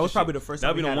there and Yeah, watch. that was this probably shit. the first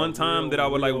That'd time be we the had one a time real- that I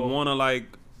would like real- want to like.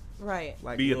 Right.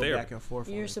 Like Be a real therapist. back and forth.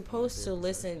 You're on supposed to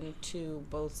therapy session. listen to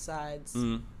both sides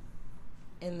Mm,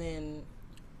 and then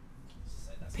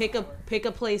pick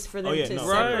a place for them Oh yeah, to no.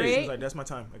 Right. separate. She's like, that's my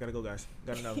time. I gotta go, guys.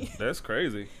 Got another one. that's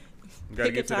crazy. Gotta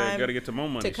Pick get a to that. time Gotta get to more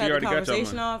money. to She cut the already got your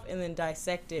conversation money. off and then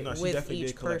dissect it No, she with definitely each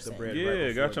did collect the person. bread. Yeah,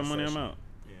 right got before your the money. I'm session. out.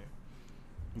 Yeah.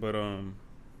 But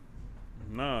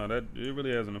nah, that it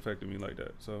really hasn't affected me like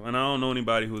that. So, and I don't know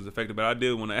anybody who was affected, but I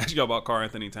did want to ask y'all about Karl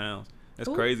Anthony Towns. That's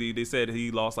Who? crazy. They said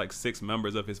he lost like 6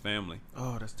 members of his family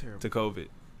Oh, that's terrible. to COVID.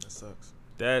 That sucks.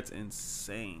 That's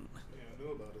insane. Yeah, I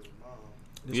knew about his mom.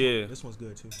 Yeah. This one's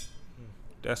good too.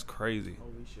 That's crazy.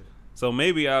 Holy shit. So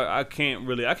maybe I can't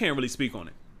really speak on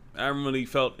it. I haven't really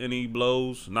felt any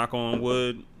blows. Knock on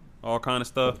wood, all kind of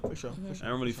stuff. For sure. Mm-hmm. For sure. I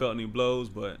haven't really felt any blows,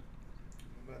 but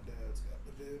My dad's got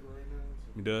the vid right now.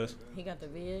 so He does? He got the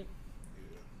vid.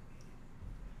 Yeah.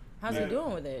 How's Yeah. he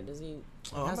doing with it? Does he?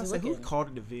 Oh, I'm how's about he to say, who looking? called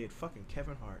it the vid? Fucking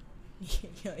Kevin Hart.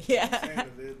 yeah. Saying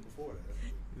the vid before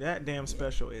that. That damn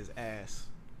special is ass.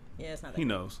 Yeah, it's not. he That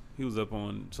knows. He was up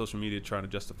on social media trying to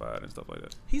justify it and stuff like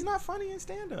that. He's not funny in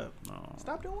stand up. No.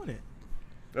 Stop doing it.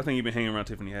 I think you've been hanging around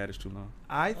Tiffany Haddish too long.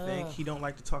 I think Ugh. he don't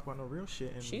like to talk about no real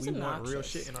shit, and She's we want real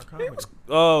obnoxious. shit in our comedy.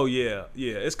 Oh yeah.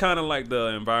 It's kind of like the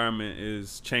environment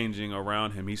is changing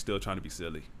around him. He's still trying to be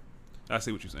silly. I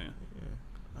see what you're saying.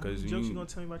 Yeah. 'Cause Jokes you- you gonna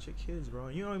tell me about your kids, bro?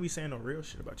 You don't even be saying no real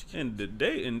shit about your kids.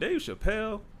 And Dave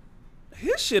Chappelle,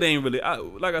 His shit ain't really.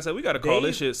 Like I said, we got to call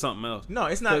this shit something else. No,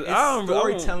 it's not. 'Cause It's I don't-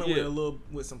 storytelling yeah.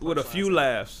 with some With a punchlines. few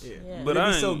laughs. Yeah, But but I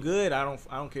it be so ain't- good. I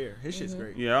don't care. His shit's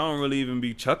great. Yeah, I don't really even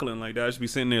be chuckling like that. I just be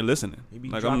sitting there listening. You be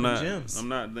Like dropping I'm not. gems. I'm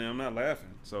not laughing.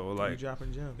 So You like,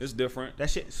 dropping gems. it's different. That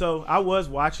shit. So I was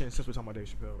watching. Since we're talking about Dave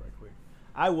Chappelle, right quick,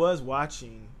 I was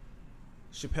watching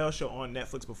Chappelle show on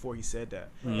Netflix before he said that,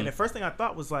 and the first thing I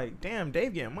thought was like, "Damn,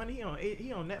 Dave getting money.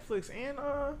 He on Netflix and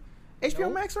HBO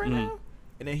Max right now."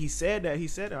 And then he said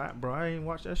that. Bro, I ain't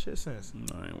watched that shit since.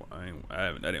 No, I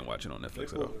didn't watch it on They Netflix at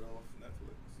pulled all. it off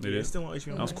Netflix. It It's is. still on HBO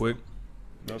That was Max. quick.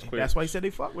 That was quick. That's why he said they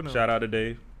fuck with him. Shout out to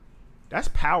Dave. That's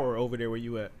power over there where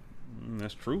you at.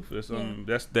 That's truth.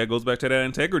 That goes back to that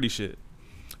integrity shit.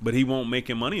 But he won't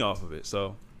making money off of it.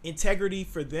 So Integrity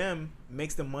for them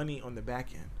makes the money on the back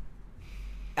end.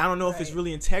 I don't know if it's Right.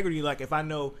 really integrity. Like if I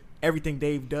know everything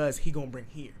Dave does, he gonna bring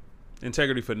here.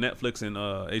 integrity for Netflix and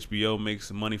HBO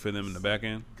makes money for them in the back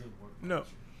end. No.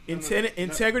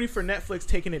 Integrity for Netflix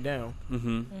taking it down,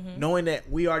 knowing that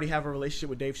we already have a relationship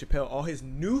with Dave Chappelle. All his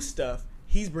new stuff,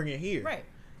 he's bringing here. Right.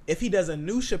 If he does a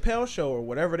new Chappelle show or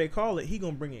whatever they call it, he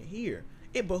gonna bring it here.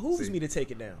 It behooves me to take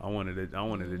it down. I wanted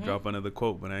to drop another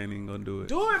quote, but I ain't even gonna do it.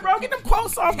 Do it, bro. Get them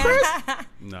quotes off, Chris.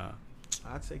 Nah.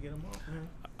 I'd say get them off, man.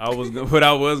 What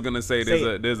I was gonna say,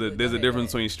 Say there's a Go ahead.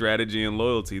 difference between strategy and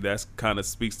loyalty. That's kind of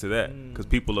speaks to that because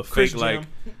people are Chris fake like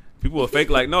Jim. people are fake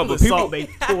like no, The but people salt they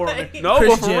pour on it. no, Chris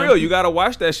but for Jim. real, you gotta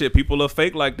watch that shit. People are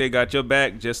fake like they got your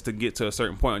back just to get to a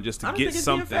certain point, or just to I don't get think it's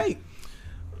something. being fake.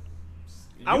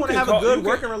 I You want to can have call- a good you can-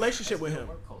 working relationship with him.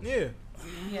 Yeah.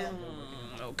 Yeah.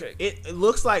 Okay. It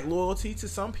looks like loyalty to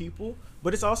some people,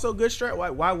 but it's also good strat.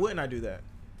 Why wouldn't I do that?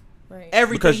 Right.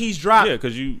 Everything Because he's dropped yeah,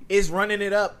 because you is running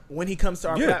it up when he comes to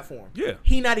our Yeah, platform. yeah.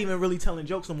 He not even really telling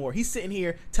jokes no more. He's sitting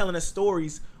here telling us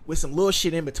stories with some little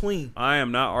shit in between. I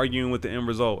am not arguing with the end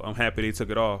result. I'm happy they took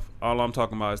it off. All I'm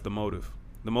talking about is the motive.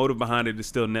 The motive behind it is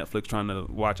still Netflix trying to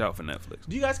watch out for Netflix.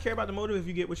 Do you guys care about the motive if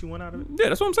you get what you want out of it? Yeah,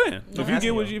 that's what I'm saying. So if No. you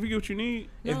get what you need,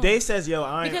 No. If Dave says, "Yo,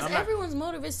 I'm Because not," everyone's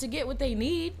motive is to get what they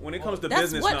need. when it comes to That's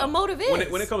business, what no. a motive When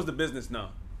is. it comes to business, no.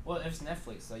 Well, if it's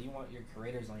Netflix, so you want your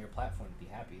creators on your platform to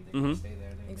be happy. They Mhm. can stay there.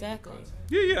 They can Exactly. Make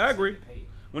content. Yeah, I agree. Get paid.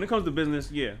 When it comes to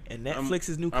business, yeah. and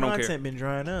Netflix's new I don't care. content been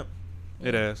drying up,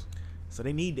 It has. so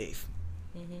they need Dave.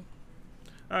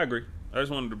 I agree. I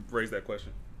just wanted to raise that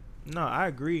question. No, I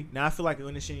agree. Now I feel like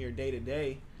when it's in your day to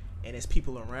day, and it's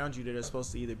people around you that are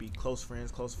supposed to either be close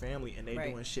friends, close family, and they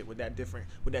Right. doing shit with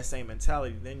that same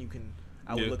mentality, then you can.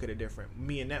 I would Yeah. look at it different.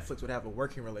 Me and Netflix would have a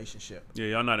working relationship. Yeah,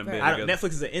 y'all not in bed Right. together. Netflix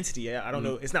is an entity. Yeah, I don't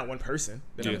know. It's not one person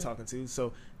that Yeah. I'm talking to.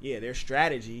 So yeah, their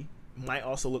strategy might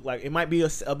also look like it might be a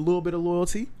little bit of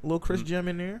loyalty, a little Chris Jim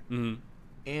in there, Mm-hmm.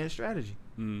 and strategy.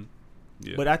 Mm-hmm.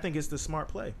 Yeah. But I think it's the smart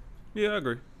play. Yeah, I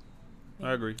agree.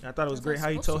 I agree. I thought it was That's great how how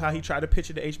he it's told supposed how to he go. tried to pitch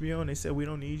it to HBO, and they said we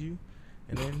don't need you,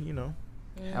 and then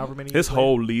however many His years later,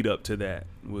 whole lead up to that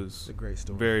was it's a great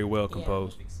story. very well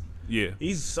composed. Yeah.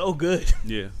 He's so good.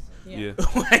 Yeah. Yeah. Yeah.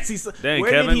 Why is he so, Dang,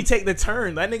 where Kevin. did he take the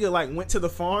turn? That nigga like went to the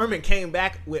farm and came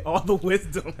back with all the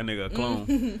wisdom. That nigga a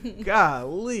clone.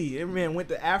 Golly, that man went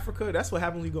to Africa. That's what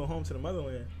happens when you go home to the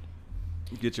motherland.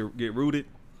 Get rooted.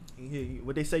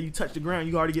 What they say, you touch the ground,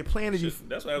 you already get planted. You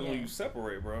That's what happens when Yeah. you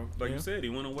separate, bro. Like Yeah. you said, he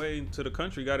went away to the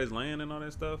country, got his land and all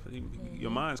that stuff.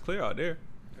 Your mind's clear out there.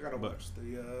 I gotta But- watch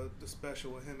the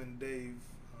special with him and Dave,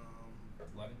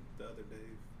 the other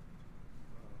Dave.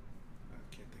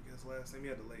 I can't think of his last name. He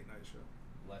had the late night show.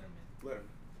 Letterman.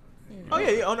 Oh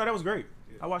yeah. Oh no, that was great.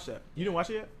 Yeah. I watched that. You didn't watch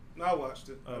it yet? No, I watched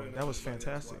it. I Oh, didn't that know was somebody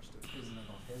else fantastic. watched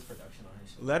it. His production on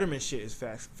his show. Letterman shit is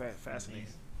fascinating.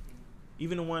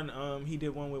 Even the one he did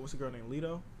one with what's the girl named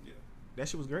Lito. Yeah. That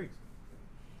shit was great.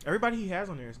 Everybody he has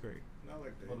on there is great. I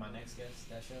like Dave. With my next guest,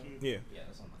 that show. Yeah. Yeah,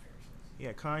 that's one of my favorite shows. He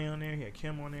had Kanye on there. He had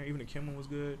Kim on there. Even the Kim one was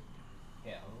good.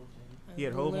 Yeah. He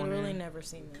had Hov on literally there. never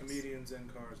seen this. Comedians in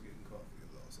cars getting coffee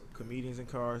is also good. Comedians in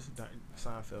Cars.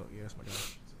 Seinfeld. Yeah, that's my guy.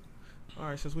 All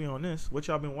right, since we on this, what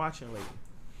y'all been watching lately?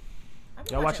 I've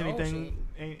been Y'all watch watching old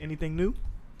anything? Anything new?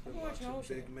 Been I'm watching old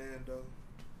watching shit. Big Mando.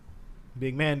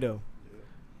 Big Mando. Yeah.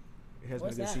 It has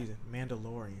What's been a good that? season.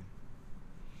 Mandalorian.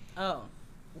 Oh.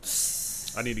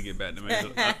 I need to get back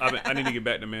to I need to get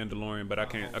back to Mandalorian, but I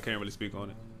can't really speak on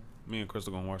it. Me and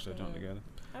Crystal gonna watch that joint together.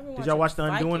 I've been Did y'all watch The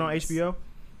watching Undoing on Vikings. HBO?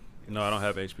 No, I don't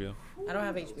have HBO. I don't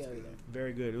have HBO either.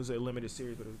 Very good. It was a limited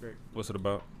series, but it was great. What's it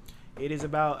about? It is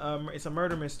about it's a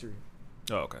murder mystery.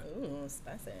 Oh, okay. Ooh,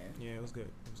 spicy. Yeah, it was good.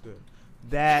 It was good.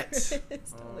 That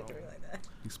Don't look at me like that.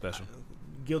 He's special.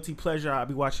 guilty pleasure. I'll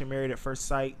be watching Married at First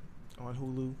Sight on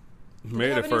Hulu.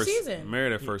 Married have at a new first. season?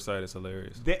 Married at first sight is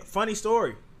hilarious. That funny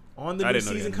story. On the I new didn't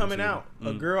know they season had a new coming out,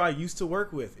 season. a girl I used to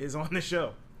work with is on the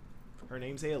show. Her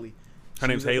name's Haley. Her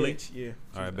name's Haley? Yeah.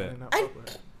 All right, bet.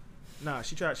 Nah,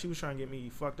 she was trying to get me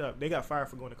fucked up. They got fired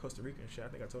for going to Costa Rica and shit. I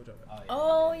think I told y'all that.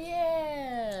 Oh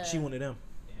yeah. She one of them.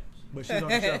 But she's on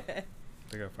the show.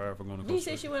 They got fired for going to Did you Costa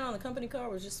say Rica. she went on the company car?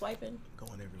 Was just swiping?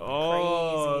 Going everywhere.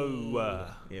 Oh.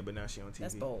 Yeah, but now she on TV.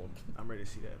 That's bold. I'm ready to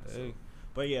see that episode. Hey.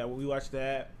 But yeah, we watched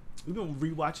that. We've been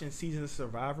rewatching seasons of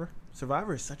Survivor.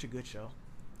 Survivor is such a good show.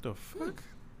 The fuck?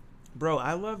 Bro,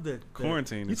 I love the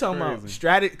Quarantine You is talking about crazy.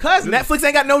 strategy? Cause Netflix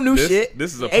ain't got no new shit.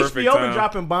 This is a perfect HBO time. been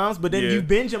dropping bombs, but then Yeah. you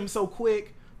binge them so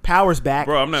quick. Power's back.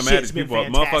 Bro, I'm not mad Shit's at been people.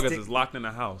 fantastic. Motherfuckers is locked in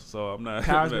the house, so I'm not.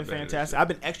 Power's I'm been not mad at fantastic. I've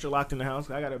been extra locked in the house.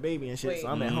 I got a baby and shit, Wait. so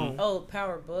I'm at home. Oh,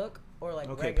 Power Book or like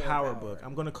Okay, regular Power Book.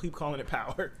 I'm gonna keep calling it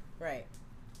Power. Right.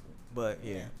 But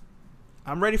yeah. Yeah.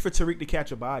 I'm ready for Tariq to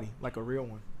catch a body, like a real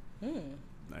one.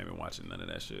 Not even watching none of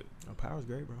that shit. Oh, Power's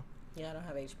great, bro. Yeah, I don't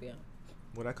have HBO.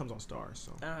 Well, that comes on Stars,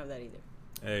 so. I don't have that either.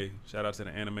 Hey, shout out to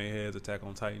the anime heads. Attack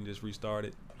on Titan just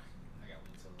restarted. I got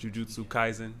one till Jujutsu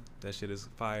Kaisen. That shit is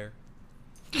fire.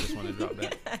 Just want to drop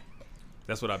that.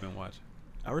 That's what I've been watching.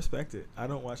 I respect it. I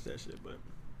don't watch that shit, but.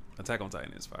 Attack on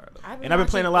Titan is fire though. And I've been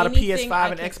playing a lot of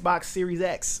PS5 and Xbox Series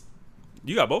X.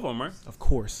 You got both of them, right? Of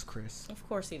course, Chris. Of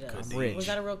course he does. I'm rich. Was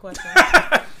that a real question?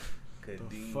 The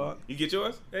fuck? You get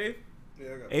yours, Abe? Yeah,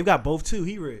 I got Abe got both too.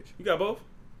 He rich. You got both?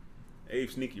 Abe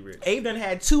sneaky rich. Abe done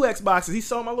had 2 Xboxes. He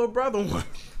sold my little brother one.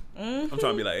 I'm trying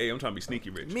to be like, hey, I'm trying to be sneaky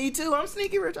rich. Me too. I'm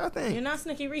sneaky rich, I think. You're not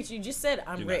sneaky rich. You just said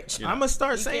I'm You're not. rich. You're I'm gonna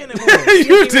start saying can't- it more.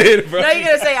 You did, bro. No, you're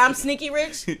gonna say I'm sneaky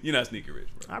rich? You're not sneaky rich,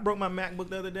 bro. I broke my MacBook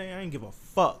the other day. I ain't give a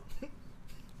fuck.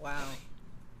 Wow.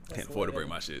 Can't afford to break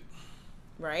my shit.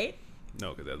 Right?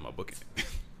 No, because that's my booking. Can't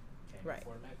Right.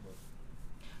 afford a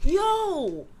MacBook.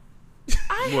 Yo,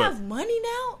 I What? have money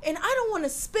now, and I don't want to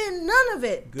spend none of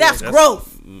it. Good. That's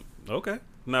growth. Okay.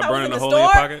 Not I was burning in a the hole in your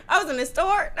store. pocket. I was in the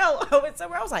store. No, I went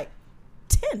somewhere. I was like,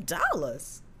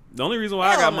 $10. The only reason why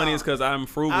I Hell got no. money is because I'm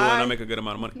frugal and I make a good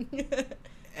amount of money.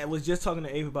 I was just talking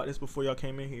to Abe about this before y'all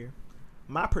came in here.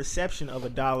 My perception of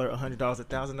 $1, $100,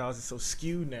 $1,000 is so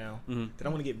skewed now that I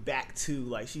want to get back to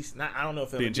like she's not. I don't know if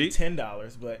it'll Being be cheap?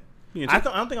 $10, but Being I cheap?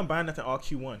 don't think I'm buying nothing all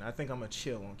Q1. I think I'm gonna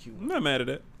chill on Q1. I'm not mad at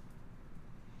that.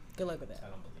 Good luck with that. I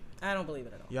don't believe it. I don't believe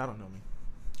it at all. Y'all don't know me.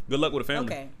 Good luck with a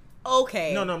family. Okay.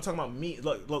 Okay. No, I'm talking about me.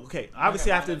 Look. Okay,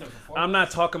 obviously I have to. I'm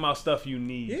not talking about stuff you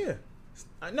need. Yeah.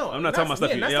 I know. I'm not talking about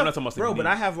stuff you- not yeah, I'm not talking about stuff bro. you But need.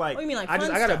 I have like. Oh, you mean like I fun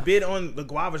got a stuff? bid on the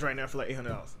guavas right now for like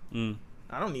 $800. Mm.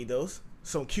 I don't need those.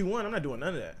 So Q1, I'm not doing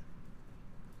none of that.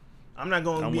 I'm not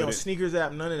going to I'm be with on it. sneakers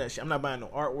app. None of that shit. I'm not buying no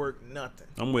artwork. Nothing.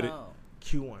 I'm with it. Oh.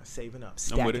 Q1, saving up, with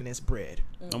stacking it. this bread.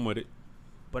 I'm with it.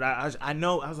 But I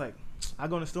know. I was like, I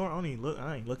go in the store. I don't even look.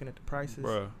 I ain't looking at the prices.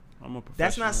 Bruh, I'm a professional.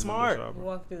 That's not smart. window shopper. You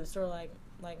walk through the store like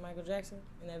Michael Jackson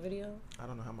in that video. I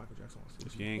don't know how Michael Jackson wants to.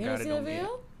 If you ain't You got didn't it, see that don't get it.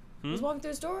 video? He was walking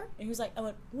through the store and he was like, I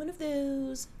want one of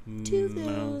those, Mm, 2 of no.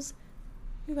 those,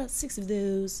 maybe about 6 of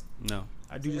those. No.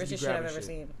 I do The just be richest shit I've grabbing ever shit.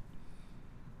 seen.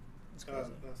 It's crazy.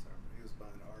 That's not he was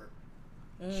buying art.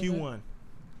 Q1,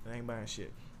 I ain't buying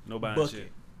shit. No buying Book shit.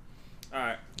 it. All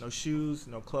right. No shoes,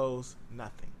 no clothes,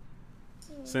 nothing.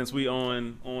 Since we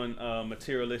on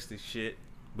materialistic shit,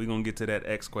 we gonna get to that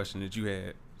X question that you had.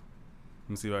 Let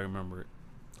me see if I can remember it.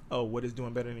 Oh, what is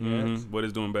doing better than your ex? What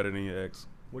is doing better than your ex?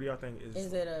 What do y'all think is?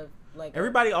 Is it a like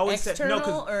Everybody always said no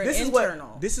external or because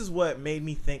internal? this is what made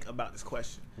me think about this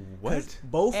question. 'Cause What?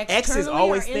 both exes Externally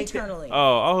always or think that, internally.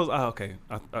 Okay.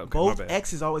 Okay, my both bad.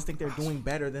 exes always think they're doing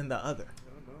better than the other. I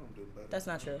don't know. I'm doing better. That's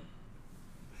not true.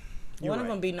 You're One of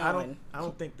right. them be knowing. I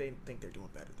don't think they think they're doing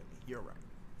better than me. You're right.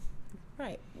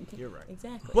 Right. You're right.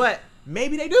 Exactly. But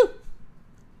maybe they do.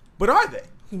 But are they?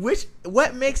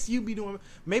 What makes you be doing?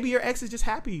 Maybe your ex is just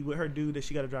happy with her dude that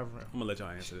she got to drive around. I'm gonna let y'all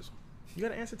answer this one You got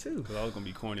to answer too. because I was gonna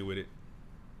be corny with it.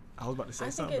 I was about to say I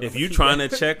think something. it- but If I'm you gonna keep trying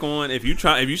that. to check on, if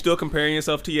you still comparing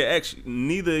yourself to your ex,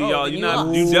 neither of Oh, y'all, then you you not,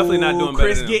 lost. you definitely not doing better.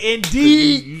 Chris than them. getting 'Cause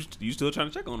deep. You still trying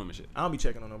to check on them and shit. I don't be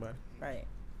checking on nobody. right.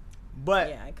 But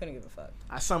Yeah, I couldn't give a fuck.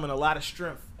 I summon a lot of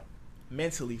strength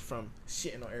mentally from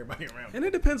shitting on everybody around me. And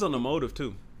it depends on the motive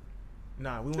too.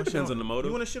 Nah, we It want depends on the motive.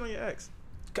 You want to shit on your ex?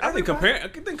 I think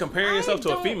comparing yourself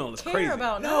to a female is care crazy.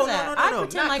 about No, none of that. no, I no,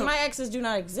 pretend not like com- my exes do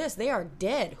not exist. They are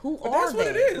dead. Who But are that's what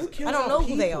they? it is. Who kills I don't know all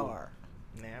who they people? are.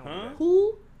 Now, Huh?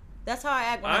 Who? That's how I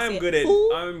act when I see I'm it. good at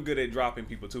Who? I'm good at dropping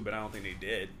people too, but I don't think they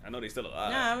dead. I know they still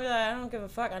alive. Nah, I'm like, I don't give a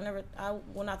fuck. I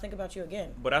will not think about you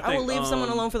again. But I will think, leave someone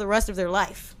alone for the rest of their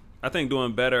life. I think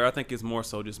doing better. I think it's more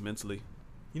so just mentally.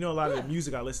 You know, a lot of Yeah. the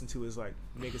music I listen to is like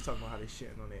niggas talking about how they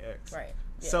shitting on their ex. Right.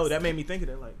 So Yes. that made me think of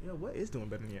that. Like, yo, what is doing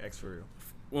better than your ex for real?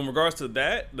 In regards to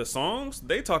that, the songs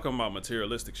they talking about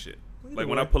materialistic shit. Either Like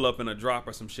when way. I pull up in a drop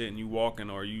or some shit, and you walking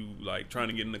or you like trying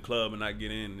to get in the club and not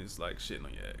get in, it's like shitting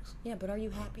on your ex. Yeah, but are you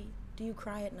happy? Do you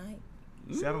cry at night?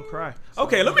 See, I don't cry.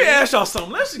 Okay, let me ask y'all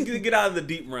something. Let's just get out of the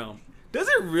deep realm. Does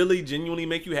it really genuinely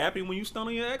make you happy when you stun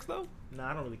on your ex though? No,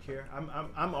 I don't really care.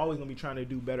 I'm always gonna be trying to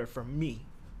do better for me.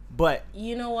 But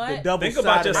you know what? the double Think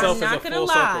about side of yourself I'm as not a gonna full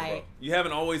circle, lie. bro. You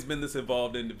haven't always been this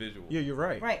evolved individual. Yeah, you're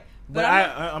right. Right. But I'm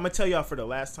I'm gonna tell y'all for the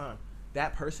last time.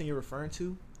 That person you're referring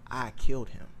to, I killed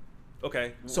him.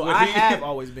 Okay. So What I he- have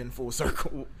always been full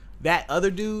circle. That other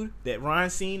dude that Ryan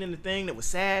seen in the thing that was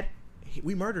sad,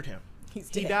 we murdered him. He's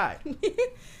He dead. died.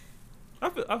 I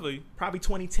feel you. Probably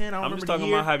 2010. I don't I'm remember just the talking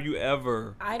year. about have you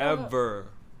ever, I don't- ever.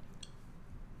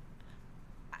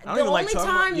 I don't The even like only talking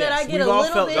about- time that I yes, get we've a all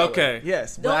little felt bit, that way. Okay.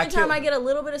 Yes, the but only time I killed get him. a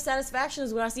little bit of satisfaction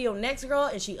is when I see your next girl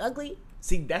and she ugly.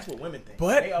 See, that's what women think.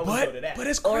 They always go to that. But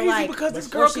it's Or crazy like, because this or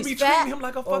girl could she's be fat, treating him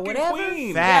like a or fucking whatever.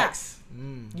 queen. Facts.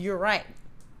 You're right.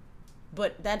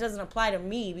 But that doesn't apply to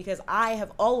me because I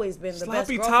have always been the best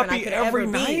Sloppy girlfriend I toppy could every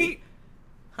ever night. be.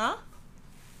 Huh?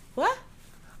 What?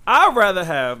 I'd rather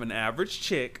have an average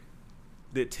chick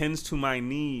that tends to my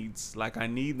needs like I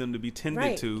need them to be tended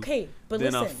Right. to Okay, but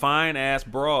than a listen. fine ass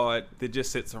broad that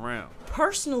just sits around.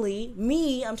 Personally,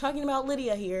 me, I'm talking about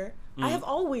Lydia here. I have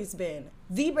always been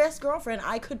the best girlfriend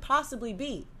I could possibly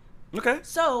be. Okay.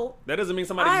 So That doesn't mean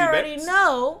somebody I can be already best.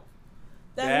 know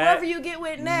that That- whoever you get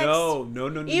with next, No.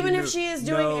 even no, if she is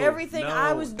doing everything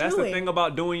I was That's doing, the thing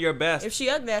about doing your best. if she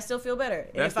ugly, I still feel better.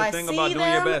 And That's if the I thing see about doing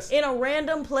your them best. in a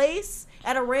random place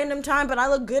at a random time, but I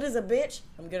look good as a bitch,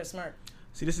 I'm gonna smirk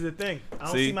See, this is the thing. I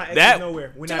don't See, see my exes that-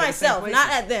 nowhere. We're to not myself, at the same not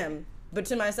places. at them, but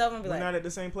to myself, and be We're like, not at the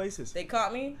same places. they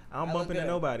caught me. I don't I bump look into good.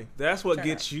 nobody. That's what Turn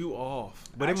gets up. you off.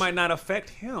 But it Actually- might not affect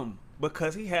him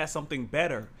because he has something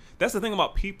better. That's the thing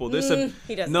about people. There's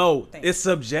he doesn't. No, Thanks. it's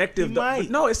subjective. He though. might.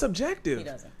 No, it's subjective. He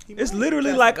doesn't. It's might. literally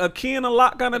Doesn't. like a key and a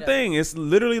lock kind of He thing. It's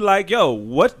literally like, yo,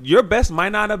 what your best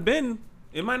might not have been.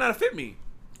 It might not have fit me.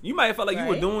 You might have felt like you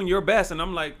were Right. doing your best, and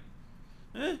I'm like,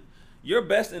 your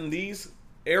best in these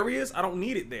areas, I don't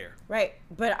need it there. Right,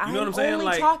 but I'm know what I'm saying? only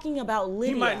Like, talking about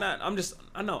Lydia. He might not. I'm just.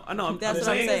 I know. I'm That's what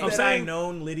I'm saying. saying. I'm That saying. I've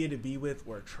known Lydia to be with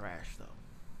were trash though.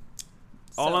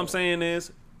 All So- I'm saying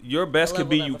is your best I could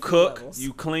be leveled you up a few cook, levels.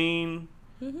 you clean,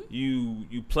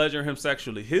 you pleasure him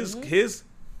sexually. His Mm-hmm.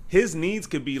 his needs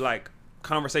could be like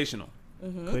conversational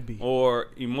Could be. or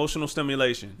emotional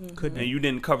stimulation. Mm-hmm. Could be. And you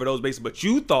didn't cover those bases, but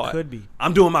you thought Could be.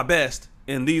 I'm doing my best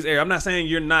in these areas. I'm not saying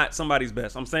you're not somebody's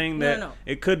best. I'm saying No, that no.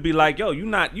 it could be like, yo, you're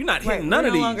not hitting Right, none we're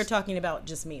of no these. longer talking about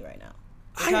just me right now.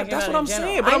 We're I- talking that's about what in I'm general.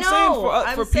 saying, but I I'm saying know, for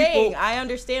I'm for saying, people. I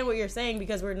understand what you're saying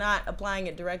because we're not applying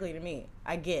it directly to me.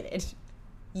 I get it.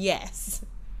 Yes.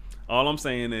 All I'm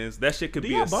saying is that shit could Do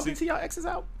be y'all a bump se- into y'all exes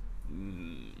out?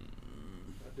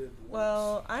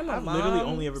 Well, I'm a I've mom. literally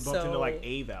only ever bumped into so- like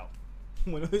Ave out.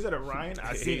 When it was at Orion,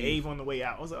 I seen Ave. Ave on the way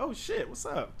out. I was like, oh shit, what's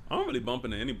up? I don't really bump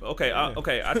into anybody. Okay, Yeah.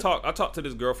 I talked to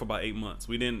this girl for about 8 months.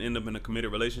 We didn't end up in a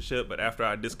committed relationship, but after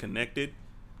I disconnected,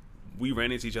 we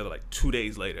ran into each other like 2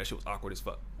 days later. That shit was awkward as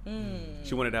fuck.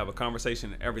 She wanted to have a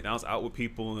conversation and everything. I was out with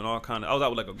people and all kind of. I was out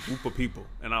with like a group of people,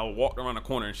 and I walked around the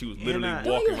corner and she was literally I-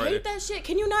 Don't walking you right hate there. that shit?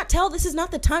 Can you not tell this is not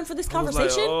the time for this I was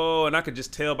conversation? like, oh, and I could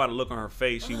just tell by the look on her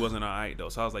face she wasn't alright though.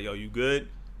 So I was like, yo, you good?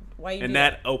 Why you And do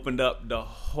that opened up the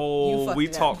whole. fucked We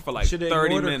it up. talked for like Shoulda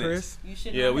 30 ignored her, minutes. You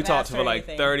should Yeah, not we have talked asked for her like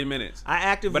anything. 30 minutes. I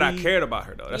actively, But I cared about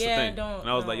her though. That's Yeah, the thing. don't- And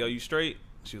I was like, no. yo, you straight?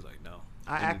 She was like, no.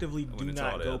 I And actively I went do into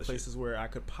all not the go other shit. places where I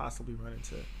could possibly run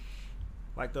into.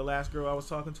 Like the last girl I was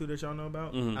talking to that y'all know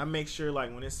about, Mhm. I make sure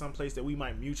like when it's someplace that we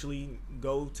might mutually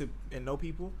go to and know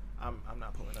people, I'm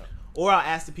not pulling up. Or I'll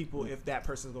ask the people if that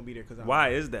person's gonna be there. Because Why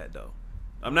is that though?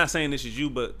 I'm not saying this is you,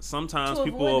 but sometimes to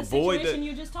people avoid the situation that.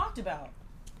 you just talked about.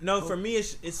 No, for me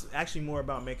it's actually more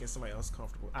about making somebody else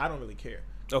comfortable. I don't really care.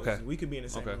 'Cause Okay. we could be in the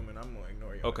same Okay. room and I'm gonna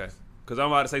ignore you. Okay. Because I'm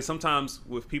about to say sometimes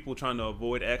with people trying to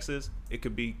avoid exes, it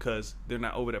could be because they're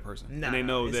not over that person. Nah, and they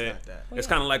know it's that, not that. it's Yeah.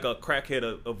 kind of like a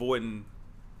crackhead avoiding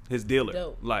his dealer.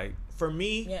 Dope. Like, For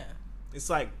me, Yeah. it's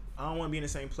like I don't want to be in the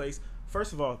same place.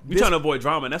 First of all, you're trying to avoid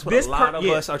drama, and that's what a lot of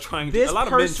us are trying to. A lot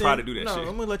of men try to do that no, shit.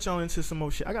 I'm gonna let y'all into some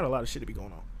more shit. I got a lot of shit to be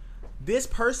going on. This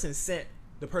person sent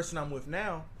the person I'm with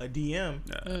now a DM,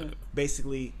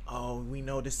 basically, oh, we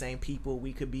know the same people,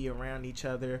 we could be around each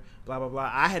other, blah blah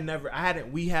blah.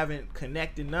 We haven't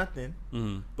connected nothing,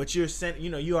 but you're sent,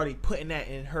 you already putting that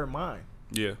in her mind.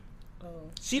 Yeah. Oh.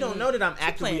 She don't know that I'm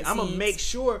actively. planting I'm gonna seeds. make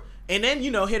sure, and then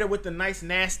hit her with the nice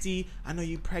nasty. I know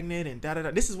you pregnant and da da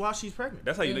da. This is while she's pregnant.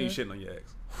 That's how you know you shitting on your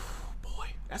ex. Boy,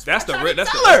 That's what the I tried real- to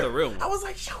that's tell the- that's her. the real one. I was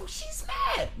like, yo, she's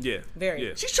mad. Yeah. Very.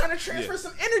 Yeah. She's trying to transfer Yeah.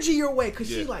 some energy your way because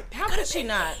Yeah. she's like, How could she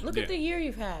not? Look Yeah. at the year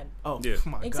you've had. Oh, Yeah.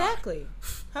 my God. Exactly.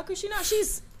 How could she not?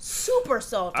 She's super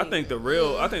salty. I think the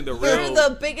real.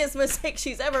 the biggest mistake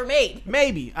she's ever made.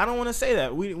 Maybe. I don't want to say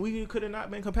that. We could have not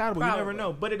been compatible. Probably. You never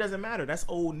know. But it doesn't matter. That's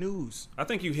old news. I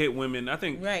think you hit women. I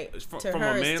think from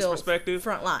her, a man's perspective,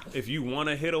 front line. if you want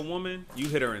to hit a woman, you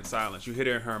hit her in silence. You hit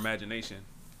her in her imagination.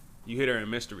 You hit her in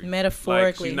mystery.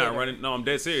 Metaphorically, like she's not running. No, I'm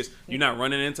dead serious. You're not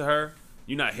running into her.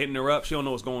 You're not hitting her up. She don't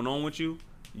know what's going on with you.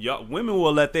 Y'all, women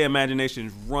will let their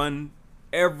imaginations run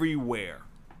everywhere.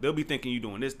 They'll be thinking you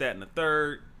doing this, that, and the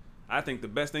third. I think the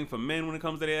best thing for men when it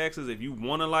comes to their exes, if you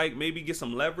want to like maybe get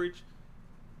some leverage,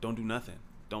 don't do nothing.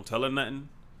 Don't tell her nothing.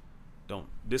 Don't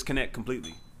disconnect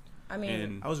completely. I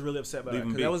mean, I was really upset by that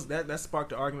because that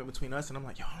sparked an argument between us, and I'm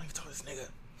like, yo, I don't even talk to this nigga.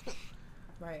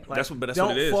 Right. Like, that's what it is.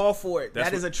 Don't fall for it.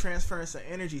 That is a transference of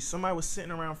energy. Somebody was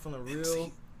sitting around feeling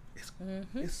real.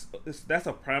 That's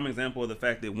a prime example of the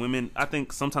fact that women.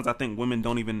 Sometimes I think women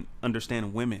don't even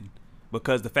understand women.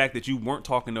 Because the fact that you weren't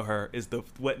talking to her is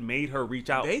what made her reach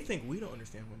out. They think we don't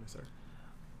understand women, sir.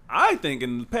 I think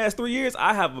in the past 3 years,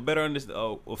 I have a better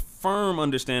a firm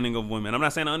understanding of women. I'm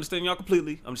not saying I understand y'all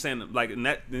completely. I'm just saying like in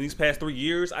these past 3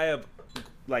 years, I have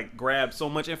like grabbed so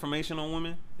much information on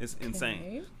women. It's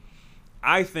insane.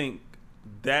 I think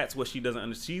that's what she doesn't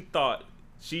understand. She thought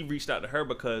she reached out to her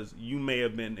because you may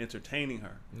have been entertaining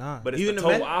her. Nah, but it's the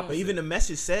total opposite. But even the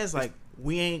message says like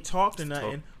we ain't talked or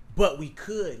nothing. But we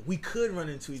could run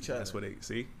into each other. That's what they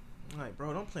see. I'm like,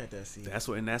 bro, don't plant that seed. That's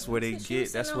where they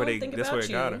get. That's where it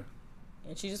got her.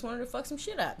 And she just wanted to fuck some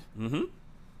shit up. Mm-hmm.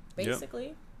 Basically.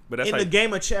 Yep. But that's in the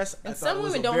game of chess. And some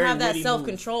women don't have that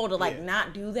self-control to like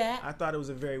not do that. I thought it was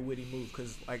a very witty move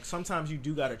because like sometimes you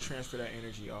do got to transfer that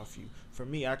energy off you. For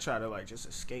me, I try to like just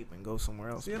escape and go somewhere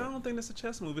else. See, I don't think that's a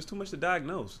chess move. It's too much to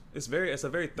diagnose. It's a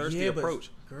very thirsty approach.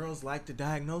 Girls like to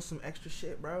diagnose some extra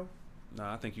shit, bro.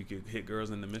 Nah, I think you could hit girls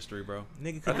in the mystery, bro.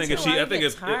 Nigga,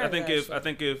 I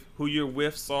think if who you're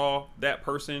with saw that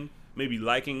person maybe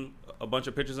liking a bunch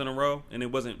of pictures in a row and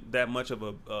it wasn't that much of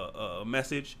a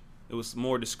message, it was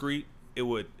more discreet, it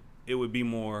would be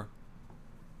more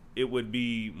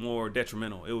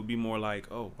detrimental. It would be more like,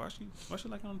 oh, why she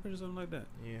liking on the pictures, something like that?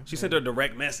 Yeah. She sent her a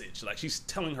direct message, like she's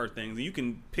telling her things, and you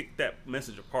can pick that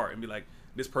message apart and be like,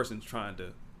 this person's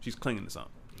she's clinging to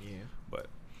something. Yeah. But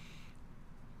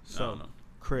so, I don't know.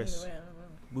 Chris,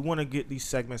 we want to get these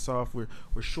segments off. We're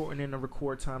shortening the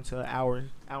record time to an hour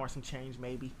some change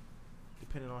maybe,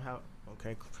 depending on how.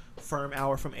 Okay, firm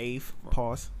hour from Ave.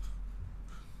 Pause.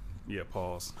 Yeah,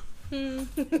 pause. You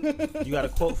got a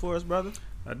quote for us, brother?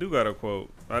 I do got a quote.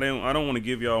 I don't want to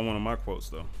give y'all one of my quotes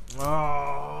though.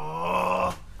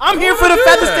 Oh, I'm here for the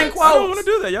Featherston quotes. I don't want to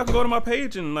do that. Y'all can go to my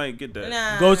page and like get that.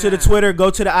 Nah. Go to the Twitter. Go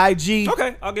to the IG.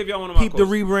 Okay, I'll give y'all one of my quotes. Peep the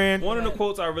rebrand. One of the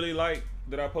quotes I really like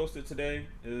that I posted today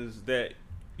is that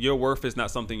your worth is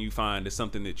not something you find, it's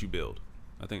something that you build.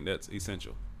 I think that's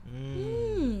essential.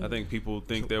 I think people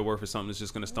think their worth is something that's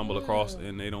just going to stumble across,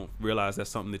 and they don't realize that's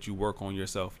something that you work on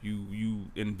yourself. You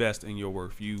invest in your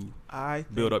worth. You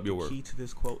build up your worth. The key to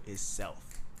this quote is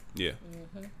self. Yeah.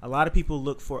 Mm-hmm. A lot of people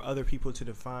look for other people to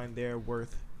define their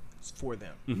worth for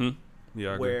them. Mm-hmm.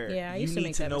 Yeah, I agree. Where you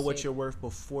need to know what you're worth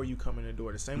before you come in the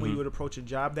door. The same way you would approach a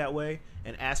job that way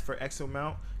and ask for X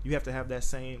amount, you have to have that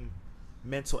same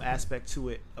mental aspect to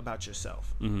it about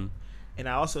yourself. Mm-hmm. And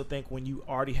I also think when you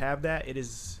already have that, it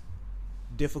is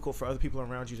difficult for other people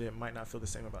around you that might not feel the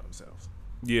same about themselves.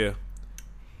 Yeah.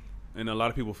 And a lot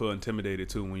of people feel intimidated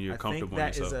too when you're comfortable in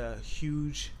yourself. That is a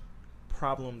huge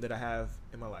problem that I have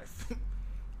in my life.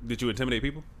 Did you intimidate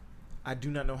people? I do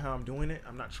not know how I'm doing it.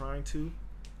 I'm not trying to.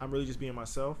 I'm really just being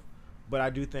myself. But I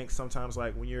do think sometimes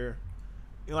like when you're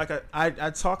like I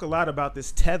talk a lot about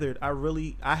this tethered.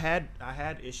 I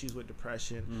had issues with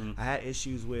depression. Mm-hmm. I had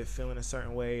issues with feeling a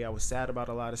certain way. I was sad about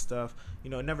a lot of stuff. You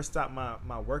know, it never stopped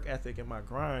my work ethic and my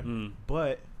grind.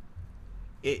 But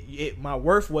it my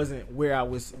worth wasn't where I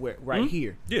was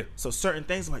here. Yeah. So certain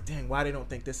things like, dang, why they don't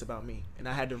think this about me? And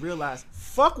I had to realize,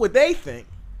 fuck what they think.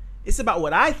 It's about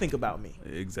what I think about me.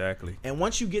 Exactly. And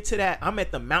once you get to that, I'm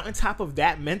at the mountaintop of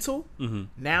that mental. Mm-hmm.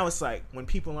 Now it's like when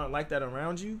people aren't like that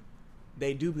around you,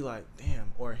 they do be like,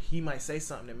 damn, or he might say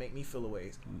something that make me feel a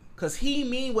ways. Because he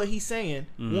mean what he's saying,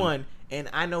 one, and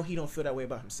I know he don't feel that way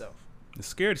about himself. It's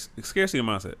scarcity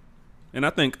mindset. And I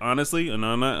think, honestly, and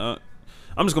I'm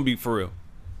just going to be for real.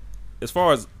 As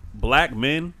far as black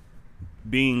men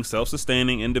being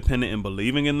self-sustaining, independent, and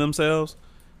believing in themselves,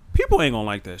 people ain't going to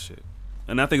like that shit.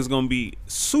 And I think it's going to be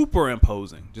super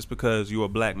imposing just because you're a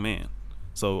black man.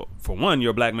 So, for one,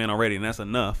 you're a black man already, and that's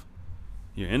enough.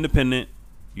 You're independent.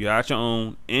 You're out your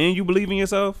own, and you believe in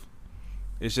yourself.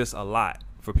 It's just a lot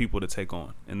for people to take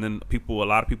on, and then a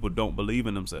lot of people don't believe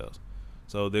in themselves.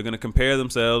 So they're gonna compare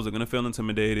themselves. They're gonna feel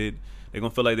intimidated. They're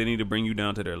gonna feel like they need to bring you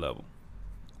down to their level.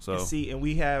 So and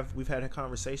we've had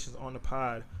conversations on the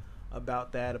pod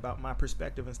about that, about my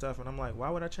perspective and stuff. And I'm like, why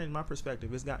would I change my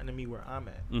perspective? It's gotten to me where I'm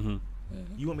at. Mm-hmm.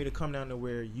 You want me to come down to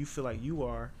where you feel like you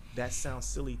are? That sounds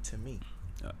silly to me.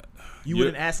 You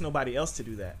wouldn't ask nobody else to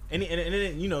do that. And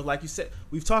you know, like you said,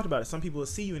 we've talked about it. Some people will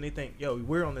see you and they think, yo,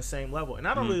 we're on the same level. And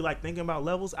I don't really like thinking about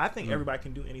levels. I think everybody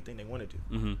can do anything they want to do.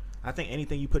 Mm-hmm. I think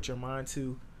anything you put your mind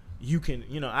to, you can,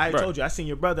 you know, I told you, I seen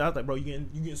your brother. I was like, bro, you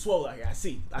getting swole out here. I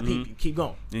see. I peep you. Keep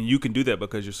going. And you can do that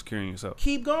because you're securing yourself.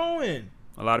 Keep going.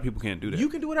 A lot of people can't do that. You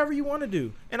can do whatever you want to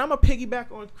do. And I'm going to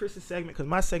piggyback on Chris's segment because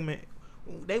my segment,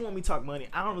 they want me to talk money.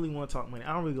 I don't really want to talk money.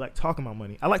 I don't really like talking about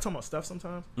money. I like talking about stuff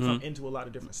sometimes. I'm into a lot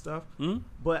of different stuff.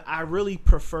 But I really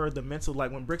prefer the mental.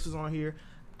 Like when Bricks was on here,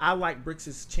 I like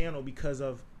Bricks' channel because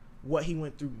of what he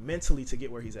went through mentally to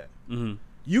get where he's at.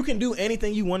 You can do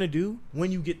anything you want to do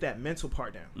when you get that mental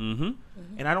part down.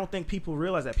 And I don't think people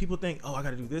realize that. People think, oh, I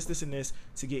got to do this, this, and this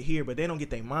to get here. But they don't get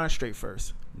their mind straight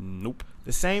first. Nope.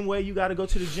 The same way you got to go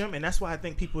to the gym. And that's why I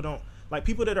think people don't. Like,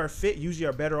 people that are fit usually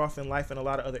are better off in life in a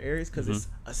lot of other areas because it's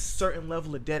a certain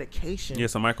level of dedication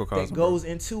it's a microcosm that goes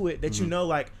into it that you know,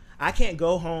 like, I can't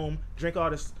go home, drink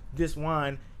all this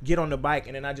wine, get on the bike,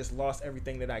 and then I just lost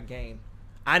everything that I gained.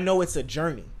 I know it's a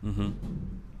journey.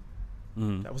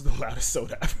 That was the loudest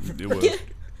soda I've ever It was.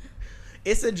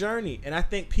 It's a journey. And I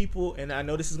think people, and I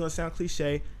know this is going to sound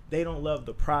cliche, they don't love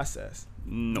the process.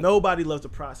 Nope. Nobody loves the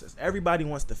process. Everybody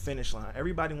wants the finish line.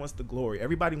 Everybody wants the glory.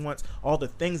 Everybody wants all the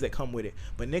things that come with it.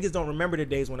 But niggas don't remember the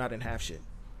days when I didn't have shit.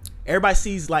 Everybody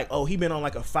sees like, oh, he been on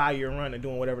like a 5-year run and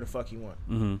doing whatever the fuck he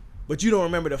want. But you don't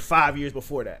remember the 5 years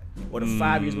before that or the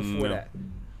 5 years before that.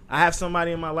 I have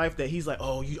somebody in my life that he's like, oh,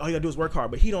 all you gotta do is work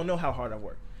hard. But he don't know how hard I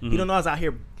work. He don't know I was out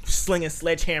here slinging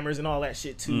sledgehammers and all that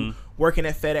shit too. Working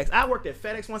at FedEx. I worked at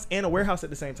FedEx once and a warehouse at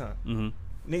the same time.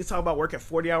 Niggas talk about working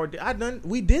 40-hour day.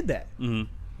 We did that.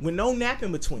 With no nap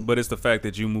in between. But it's the fact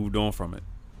that you moved on from it.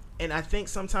 And I think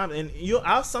sometimes, and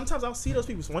sometimes I'll see those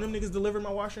people. So one of them niggas delivered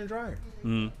my washer and dryer.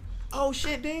 Oh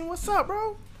shit, Dean, what's up,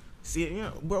 bro? See, you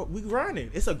know, bro, we grinding.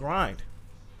 It's a grind.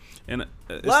 And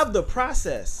love the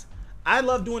process. I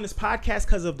love doing this podcast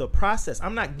because of the process.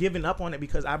 I'm not giving up on it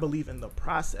because I believe in the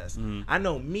process. I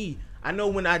know me. I know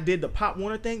when I did the Pop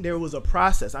Warner thing, there was a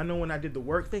process. I know when I did the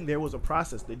work thing, there was a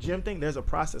process. The gym thing, there's a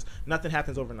process. Nothing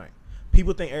happens overnight.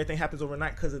 People think everything happens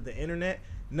overnight because of the internet.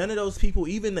 None of those people,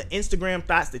 even the Instagram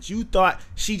thoughts that you thought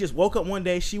she just woke up one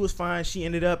day, she was fine, she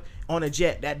ended up on a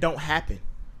jet, that don't happen.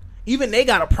 Even they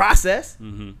got a process.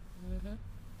 And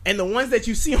the ones that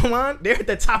you see online, they're at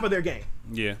the top of their game.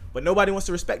 Yeah. But nobody wants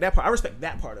to respect that part. I respect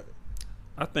that part of it.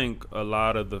 I think a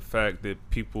lot of the fact that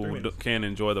people can't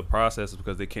enjoy the process is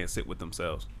because they can't sit with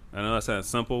themselves. I know that sounds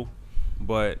simple,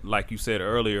 but like you said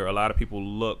earlier, a lot of people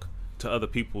look to other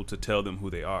people to tell them who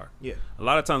they are. Yeah. A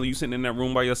lot of times when you sitting in that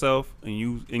room by yourself and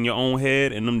you in your own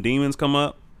head and them demons come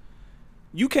up,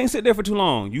 you can't sit there for too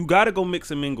long. You got to go mix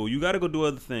and mingle. You got to go do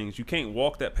other things. You can't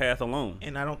walk that path alone.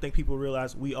 And I don't think people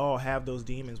realize we all have those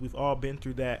demons. We've all been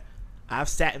through that. I've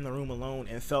sat in the room alone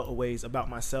and felt a ways about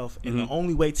myself. And the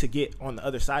only way to get on the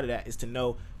other side of that is to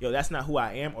know, yo, that's not who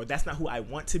I am or that's not who I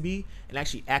want to be, and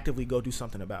actually actively go do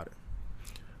something about it.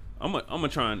 I'm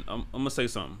gonna say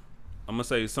something. I'm gonna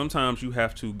say sometimes you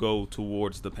have to go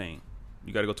towards the pain.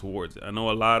 You got to go towards it. I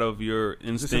know a lot of your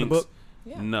instincts. Is this in the book?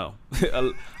 Yeah. No.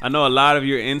 I know a lot of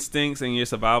your instincts and your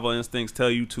survival instincts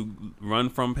tell you to run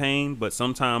from pain, but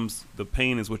sometimes the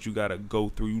pain is what you got to go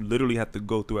through. You literally have to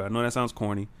go through it. I know that sounds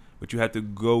corny, but you have to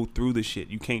go through the shit.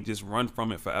 You can't just run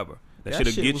from it forever. That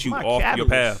shit'll get you off your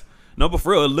path. No, but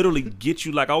for real, it literally get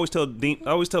you. Like I always tell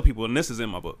people, and this is in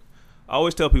my book. I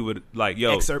always tell people, like,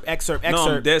 yo, excerpt.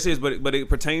 No, that's it, but it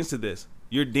pertains to this.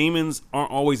 Your demons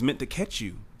aren't always meant to catch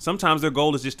you. Sometimes their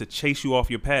goal is just to chase you off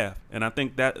your path, and I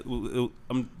think that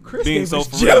I'm Chris being so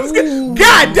for real.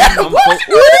 God damn!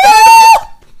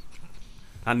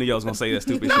 I knew y'all was gonna say that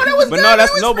stupid No, shit. that was But good. no,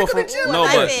 that's That no, was but for, freaking no,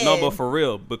 legit. but no, but for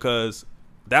real, because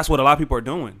that's what a lot of people are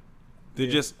doing. They're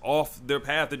just off their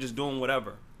path. They're just doing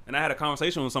whatever. And I had a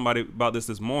conversation with somebody about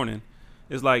this morning.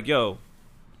 It's like, yo,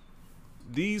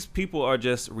 these people are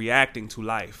just reacting to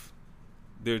life.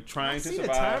 They're trying to See the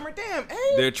survive. timer, damn. Hey,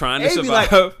 They're trying to hey, be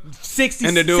survive, like 60,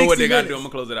 and they're doing what they 60 got to do. I'm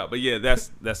minutes. gonna close it out. But yeah,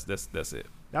 that's it.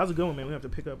 That was a good one, man. We have to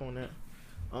pick up on that.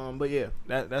 But yeah,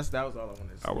 that was all I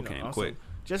wanted to say. I came quick.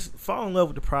 Just fall in love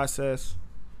with the process.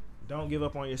 Don't give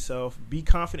up on yourself. Be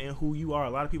confident in who you are. A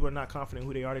lot of people are not confident in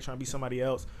who they are. They're trying to be somebody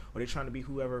else, or they're trying to be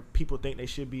whoever people think they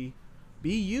should be.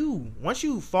 Be you. Once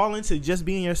you fall into just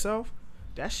being yourself,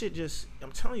 that shit just,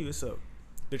 I'm telling you,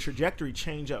 the trajectory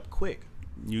change up quick.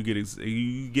 You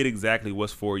get exactly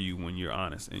what's for you when you're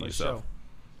honest in yourself.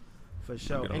 For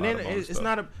sure. And then it's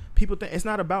not people think it's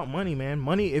not about money, man.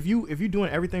 Money, if you're doing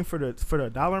everything for the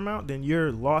dollar amount, then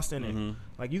you're lost in it.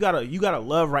 Like you gotta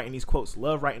love writing these quotes,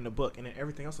 love writing the book, and then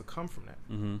everything else will come from that.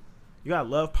 You gotta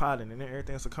love podding, and then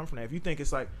everything else will come from that. If you think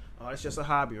it's like, oh, it's just a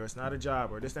hobby or it's not a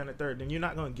job or this, that, and the third, then you're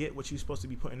not gonna get what you're supposed to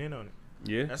be putting in on it.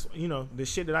 Yeah, that's the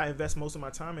shit that I invest most of my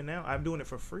time in now. I'm doing it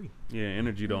for free. Yeah,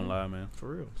 energy don't lie, man. For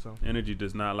real. So energy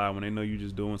does not lie. When they know you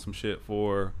just doing some shit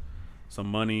for some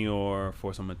money or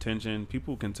for some attention,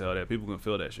 people can tell that. People can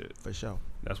feel that shit. For sure.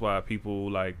 That's why people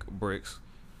like Bricks.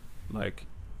 Like,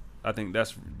 I think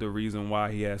that's the reason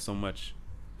why he has so much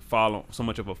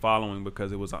of a following,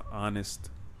 because it was an honest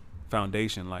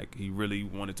foundation. Like, he really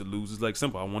wanted to lose. It's like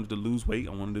simple. I wanted to lose weight.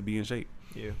 I wanted to be in shape.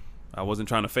 Yeah. I wasn't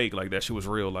trying to fake. Like, that shit was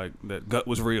real. Like, that gut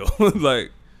was real.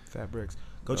 Like, Fat Bricks.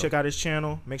 Go check out his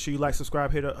channel. Make sure you like,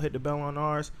 subscribe, hit the bell on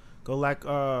ours. Go like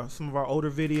some of our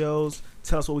older videos.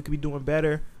 Tell us what we could be doing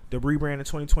better. The rebrand in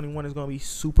 2021 is going to be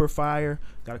super fire.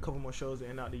 Got a couple more shows to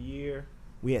end out the year.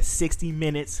 We at 60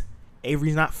 minutes.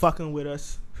 Avery's not fucking with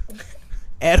us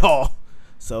at all.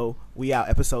 So we out,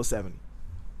 episode 70.